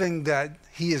believing that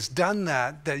He has done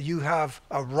that, that you have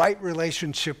a right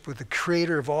relationship with the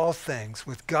Creator of all things,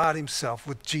 with God Himself,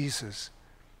 with Jesus,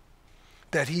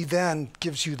 that He then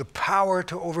gives you the power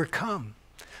to overcome.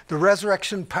 The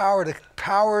resurrection power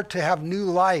to have new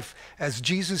life. As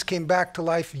Jesus came back to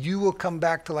life, you will come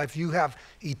back to life. You have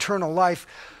eternal life.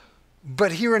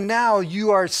 But here and now, you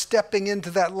are stepping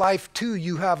into that life too.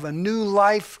 You have a new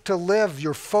life to live.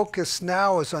 Your focus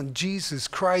now is on Jesus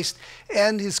Christ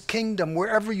and His kingdom.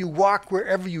 Wherever you walk,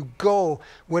 wherever you go,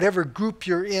 whatever group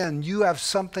you're in, you have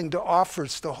something to offer.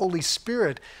 It's the Holy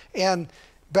Spirit. And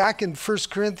back in 1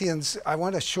 Corinthians, I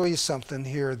want to show you something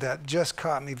here that just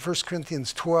caught me. 1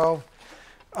 Corinthians 12,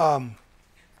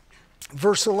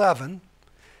 verse 11,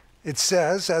 it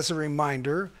says, as a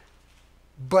reminder,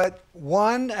 but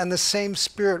one and the same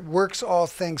Spirit works all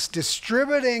things,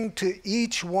 distributing to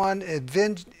each one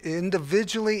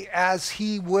individually as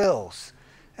He wills.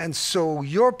 And so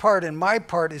your part and my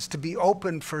part is to be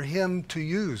open for Him to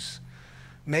use.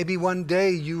 Maybe one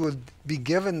day you will be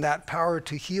given that power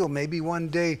to heal. Maybe one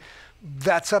day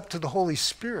that's up to the Holy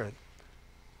Spirit,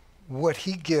 what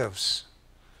he gives.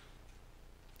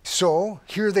 So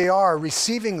here they are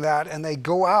receiving that, and they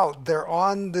go out. They're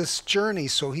on this journey.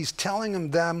 So he's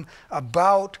telling them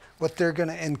about what they're going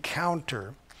to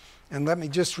encounter. And let me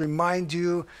just remind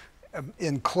you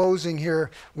in closing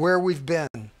here where we've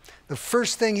been. The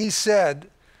first thing he said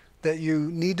that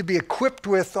you need to be equipped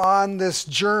with on this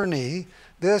journey,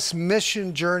 this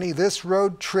mission journey, this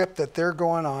road trip that they're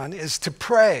going on, is to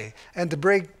pray and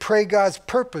to pray God's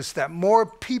purpose that more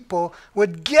people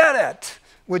would get it,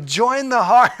 would join the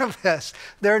harvest.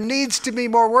 There needs to be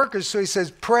more workers. So he says,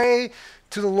 pray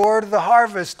to the Lord of the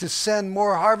harvest to send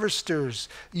more harvesters.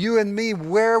 You and me,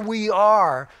 where we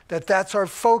are, that's our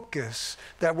focus,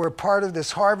 that we're part of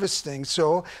this harvesting.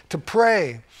 So to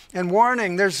pray. And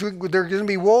warning, there are going to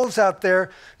be wolves out there.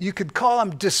 You could call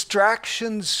them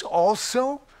distractions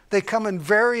also. They come in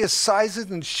various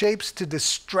sizes and shapes to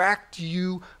distract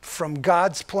you from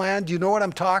God's plan. Do you know what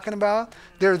I'm talking about?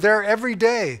 They're there every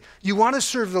day. You want to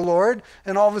serve the Lord,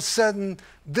 and all of a sudden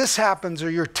this happens,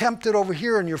 or you're tempted over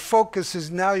here, and your focus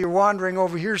is now you're wandering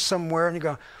over here somewhere, and you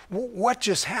go, what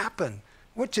just happened?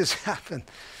 What just happened?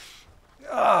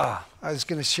 I was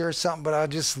going to share something, but I'll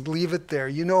just leave it there.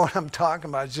 You know what I'm talking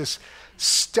about. It's just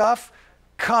stuff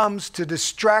comes to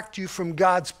distract you from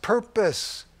God's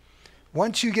purpose.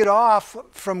 Once you get off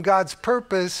from God's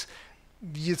purpose,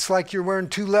 it's like you're wearing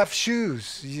two left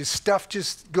shoes. Your stuff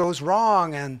just goes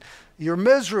wrong and you're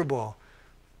miserable.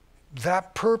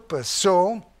 That purpose.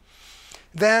 So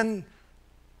then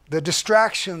the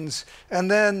distractions, and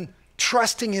then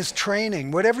trusting his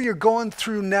training. Whatever you're going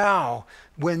through now,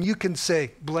 when you can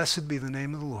say, blessed be the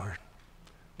name of the Lord.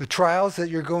 The trials that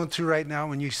you're going through right now,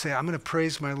 when you say, I'm going to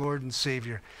praise my Lord and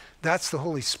Savior, that's the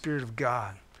Holy Spirit of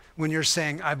God. When you're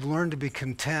saying, I've learned to be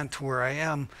content where I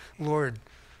am, Lord,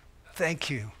 thank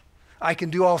you. I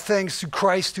can do all things through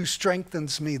Christ who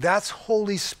strengthens me. That's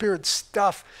Holy Spirit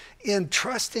stuff in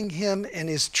trusting him and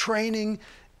his training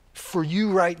for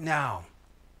you right now.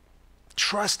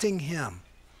 Trusting him.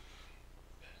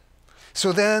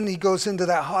 So then he goes into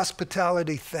that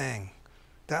hospitality thing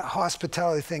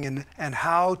and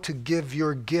how to give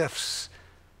your gifts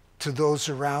to those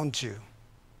around you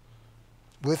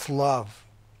with love.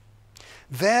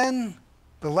 Then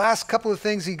the last couple of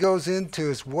things he goes into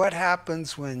is what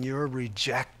happens when you're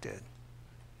rejected.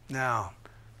 Now,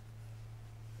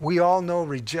 we all know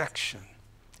rejection,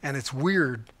 and it's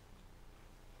weird.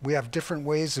 We have different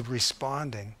ways of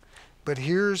responding. But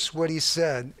here's what he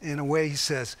said. In a way, he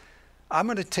says, I'm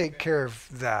going to take care of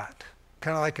that.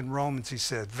 Kind of like in Romans, he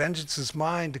said, vengeance is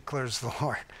mine, declares the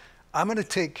Lord. I'm going to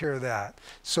take care of that.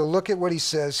 So look at what he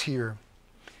says here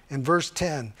in verse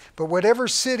 10. But whatever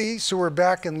city, so we're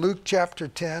back in Luke chapter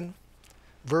 10,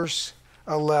 verse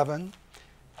 11,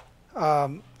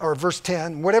 or verse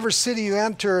 10, whatever city you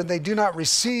enter and they do not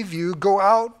receive you, go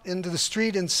out into the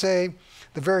street and say,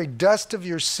 the very dust of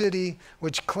your city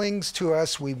which clings to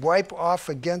us, we wipe off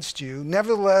against you.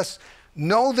 Nevertheless,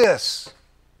 know this,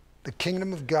 the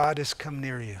kingdom of God has come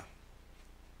near you.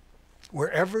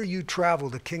 Wherever you travel,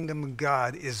 the kingdom of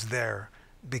God is there.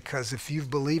 Because if you've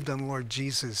believed on the Lord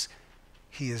Jesus,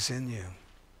 he is in you.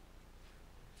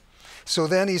 So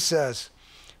then he says,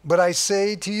 but I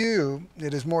say to you,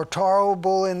 it is more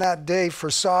tolerable in that day for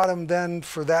Sodom than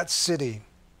for that city.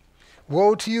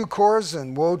 Woe to you,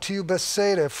 Chorazin! Woe to you,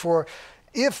 Bethsaida! For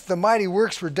if the mighty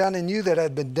works were done in you that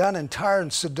had been done in Tyre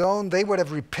and Sidon, they would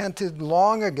have repented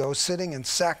long ago, sitting in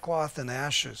sackcloth and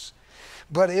ashes.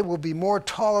 But it will be more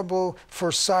tolerable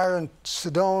for Tyre and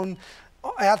Sidon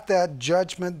at that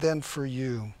judgment than for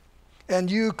you. And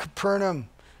you, Capernaum,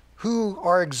 who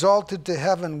are exalted to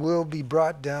heaven, will be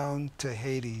brought down to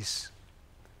Hades.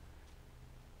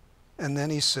 And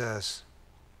then he says,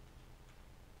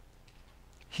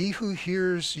 he who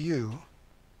hears you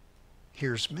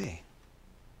hears me.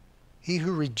 He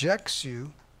who rejects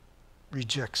you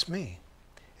rejects me.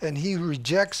 And he who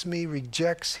rejects me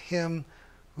rejects him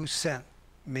who sent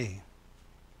me.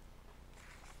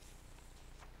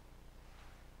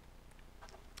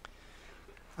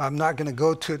 I'm not going to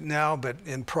go to it now, but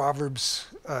in Proverbs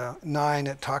 9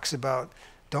 it talks about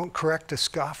don't correct a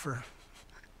scoffer,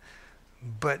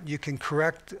 but you can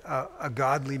correct a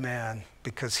godly man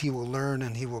because he will learn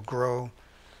and he will grow.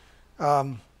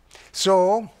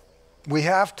 So we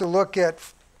have to look at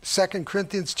 2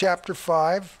 Corinthians chapter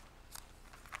 5.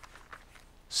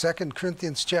 2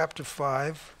 Corinthians chapter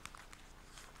 5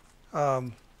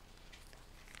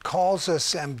 calls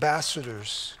us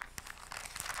ambassadors.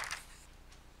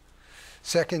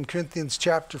 2 Corinthians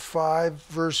chapter 5,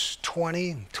 verse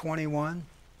 20, 21.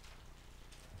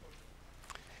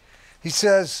 He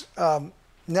says,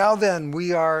 now then,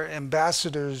 we are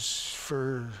ambassadors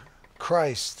for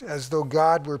Christ, as though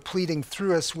God were pleading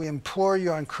through us. We implore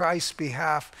you on Christ's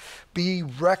behalf, be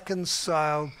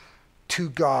reconciled to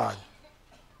God.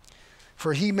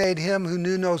 For he made him who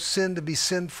knew no sin to be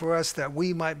sin for us, that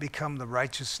we might become the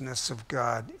righteousness of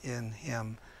God in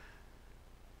him.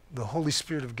 The Holy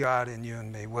Spirit of God in you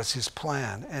and me was his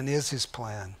plan and is his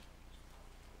plan.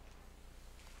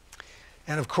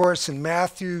 And of course, in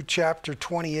Matthew chapter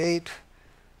 28,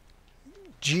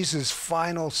 Jesus'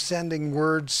 final sending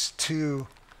words to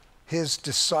his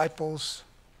disciples,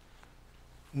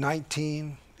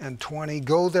 19 and 20.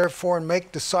 Go therefore and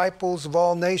make disciples of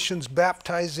all nations,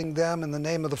 baptizing them in the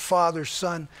name of the Father,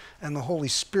 Son, and the Holy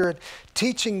Spirit,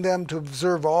 teaching them to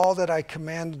observe all that I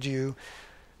commanded you,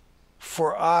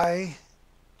 for I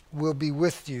will be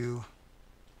with you,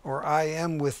 or I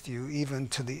am with you, even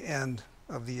to the end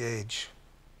of the age.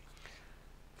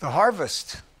 The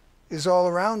harvest is all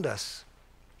around us.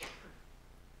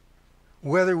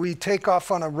 Whether we take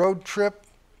off on a road trip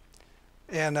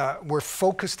and we're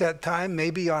focused at time,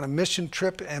 maybe on a mission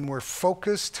trip, and we're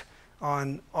focused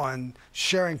on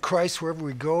sharing Christ wherever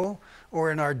we go,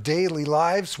 or in our daily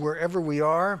lives, wherever we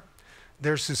are,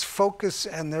 there's this focus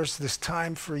and there's this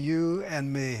time for you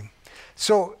and me.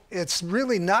 So it's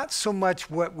really not so much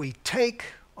what we take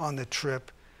on the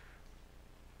trip,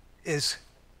 it's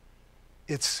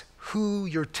who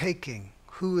you're taking,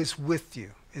 who is with you.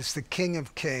 Is the King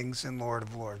of Kings and Lord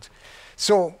of Lords.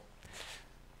 So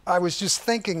I was just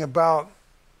thinking about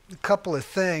a couple of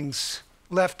things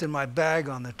left in my bag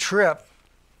on the trip.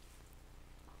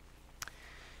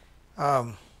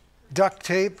 Duct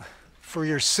tape for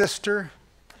your sister.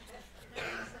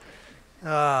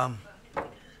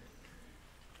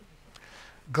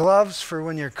 Gloves for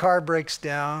when your car breaks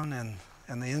down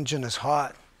and the engine is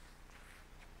hot.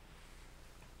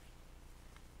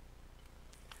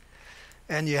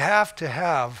 And you have to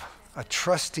have a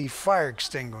trusty fire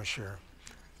extinguisher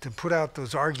to put out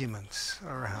those arguments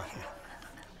around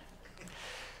you.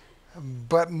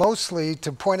 But mostly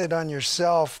to point it on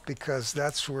yourself, because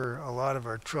that's where a lot of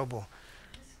our trouble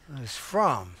is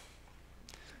from.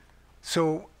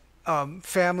 So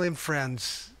family and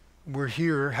friends, we're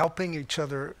here helping each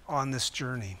other on this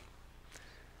journey.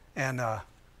 And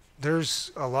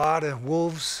there's a lot of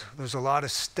wolves, there's a lot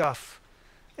of stuff,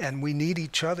 and we need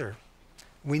each other.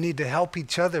 We need to help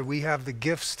each other. We have the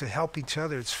gifts to help each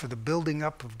other. It's for the building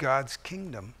up of God's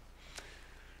kingdom.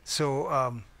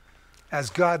 So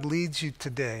as God leads you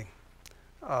today,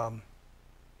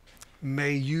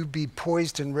 may you be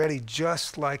poised and ready,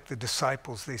 just like the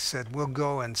disciples. They said, we'll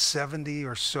go, and 70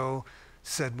 or so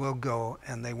said, we'll go.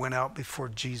 And they went out before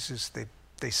Jesus.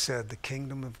 They said, the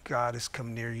kingdom of God has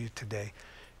come near you today.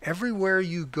 Everywhere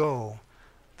you go,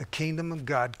 the kingdom of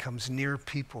God comes near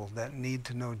people that need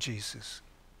to know Jesus.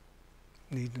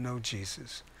 Need to know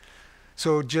Jesus.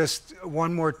 So just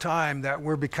one more time, that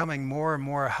we're becoming more and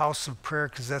more a house of prayer,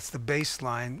 because that's the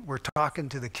baseline. We're talking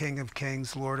to the King of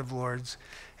Kings, Lord of Lords.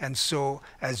 And so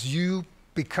as you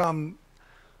become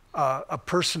a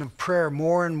person of prayer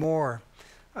more and more,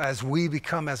 as we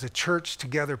become as a church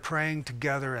together, praying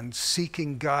together and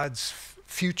seeking God's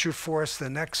future for us, the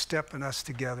next step in us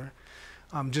together.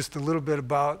 Just a little bit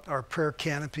about our prayer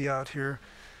canopy out here.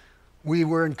 We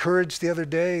were encouraged the other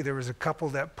day. There was a couple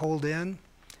that pulled in,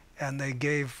 and they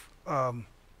gave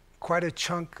quite a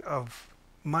chunk of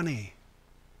money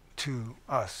to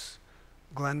us.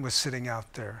 Glenn was sitting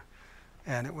out there,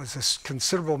 and it was a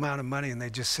considerable amount of money, and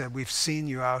they just said, we've seen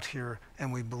you out here,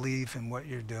 and we believe in what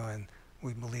you're doing.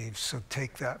 We believe, so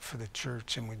take that for the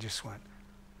church. And we just went,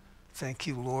 thank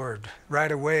you, Lord.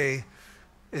 Right away,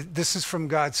 this is from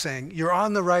God saying, you're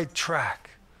on the right track,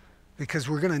 because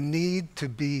we're going to need to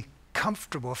be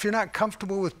comfortable. If you're not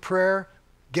comfortable with prayer,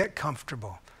 get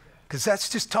comfortable, because that's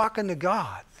just talking to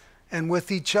God and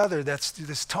with each other. That's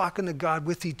just talking to God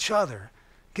with each other.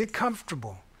 Get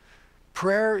comfortable.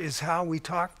 Prayer is how we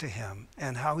talk to him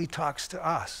and how he talks to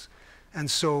us. And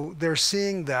so they're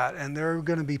seeing that, and there are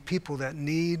going to be people that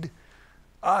need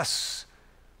us.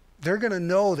 They're going to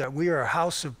know that we are a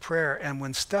house of prayer, and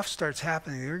when stuff starts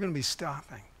happening, they're going to be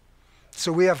stopping.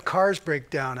 So we have cars break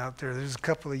down out there. There's a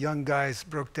couple of young guys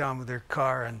broke down with their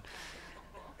car,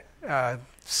 and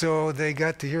so they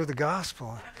got to hear the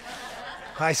gospel.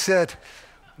 I said,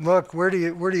 look, where do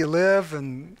you live?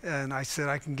 And I said,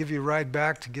 I can give you a ride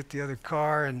back to get the other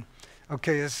car. And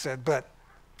okay, I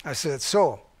said,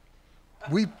 so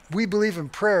we believe in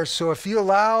prayer, so if you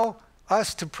allow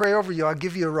us to pray over you, I'll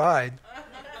give you a ride.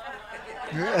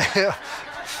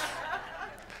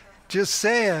 Just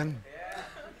saying.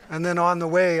 And then on the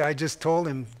way, I just told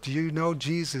him, do you know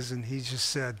Jesus? And he just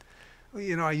said, well,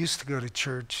 you know, I used to go to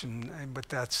church, but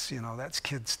that's, you know, that's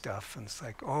kid stuff. And it's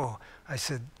like, oh, I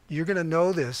said, you're going to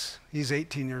know this. He's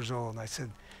 18 years old. And I said,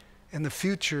 in the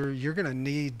future, you're going to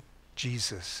need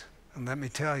Jesus. And let me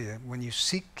tell you, when you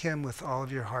seek him with all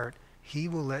of your heart, he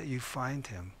will let you find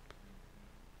him.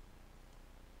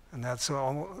 And that's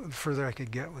all further I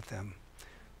could get with them.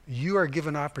 You are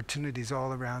given opportunities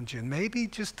all around you. And maybe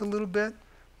just a little bit.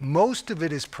 Most of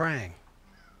it is praying.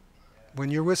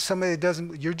 When you're with somebody that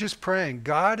doesn't, you're just praying.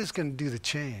 God is going to do the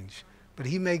change. But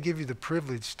he may give you the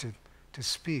privilege to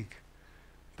speak.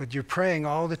 But you're praying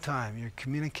all the time. You're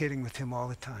communicating with him all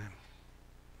the time.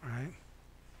 All right?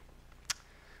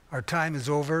 Our time is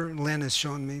over. Lynn has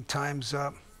shown me time's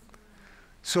up.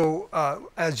 So,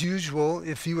 as usual,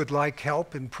 if you would like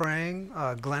help in praying,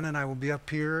 Glenn and I will be up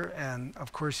here. And,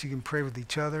 of course, you can pray with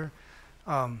each other.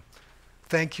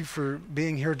 Thank you for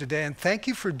being here today, and thank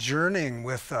you for journeying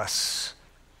with us.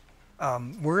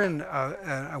 We're in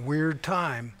a weird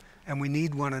time, and we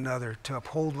need one another to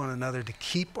uphold one another, to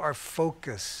keep our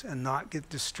focus and not get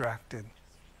distracted.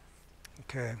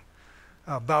 Okay.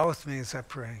 Bow with me as I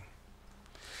pray.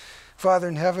 Father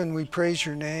in heaven, we praise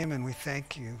your name, and we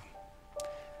thank you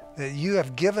that you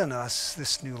have given us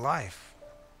this new life.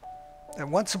 That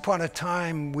once upon a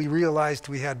time, we realized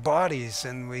we had bodies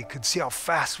and we could see how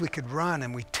fast we could run,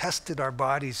 and we tested our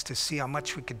bodies to see how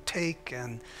much we could take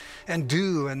and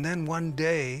do. And then one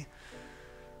day,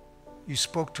 you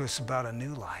spoke to us about a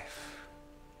new life.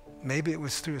 Maybe it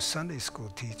was through a Sunday school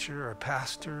teacher or a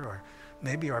pastor, or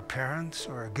maybe our parents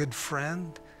or a good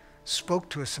friend spoke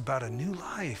to us about a new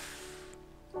life,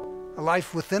 a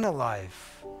life within a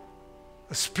life,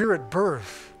 a spirit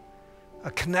birth,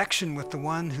 a connection with the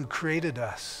one who created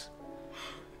us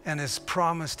and has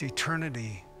promised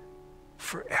eternity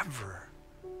forever,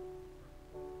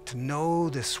 to know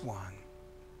this one.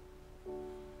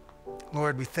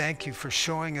 Lord, we thank you for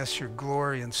showing us your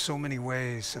glory in so many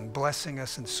ways and blessing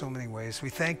us in so many ways. We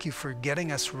thank you for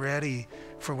getting us ready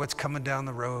for what's coming down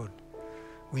the road.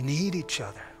 We need each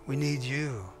other. We need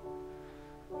you.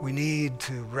 We need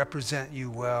to represent you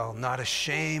well, not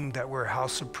ashamed that we're a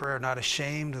house of prayer, not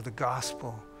ashamed of the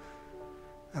gospel.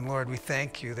 And Lord, we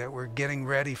thank you that we're getting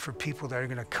ready for people that are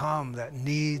going to come that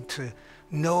need to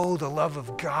know the love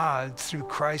of God through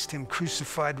Christ, him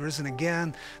crucified, risen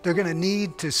again. They're going to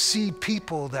need to see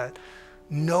people that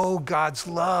know God's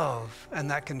love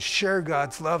and that can share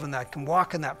God's love and that can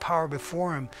walk in that power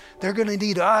before him. They're going to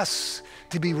need us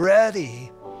to be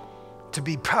ready, to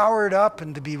be powered up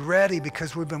and to be ready,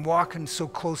 because we've been walking so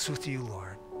close with you,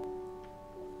 Lord.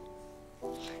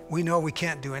 We know we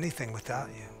can't do anything without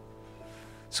you.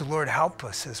 So Lord, help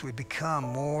us as we become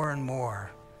more and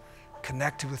more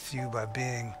connected with you by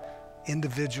being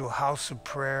individual house of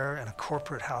prayer and a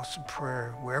corporate house of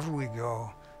prayer, wherever we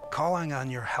go, calling on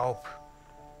your help.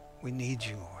 We need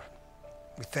you, Lord.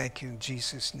 We thank you in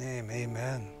Jesus' name.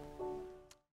 Amen.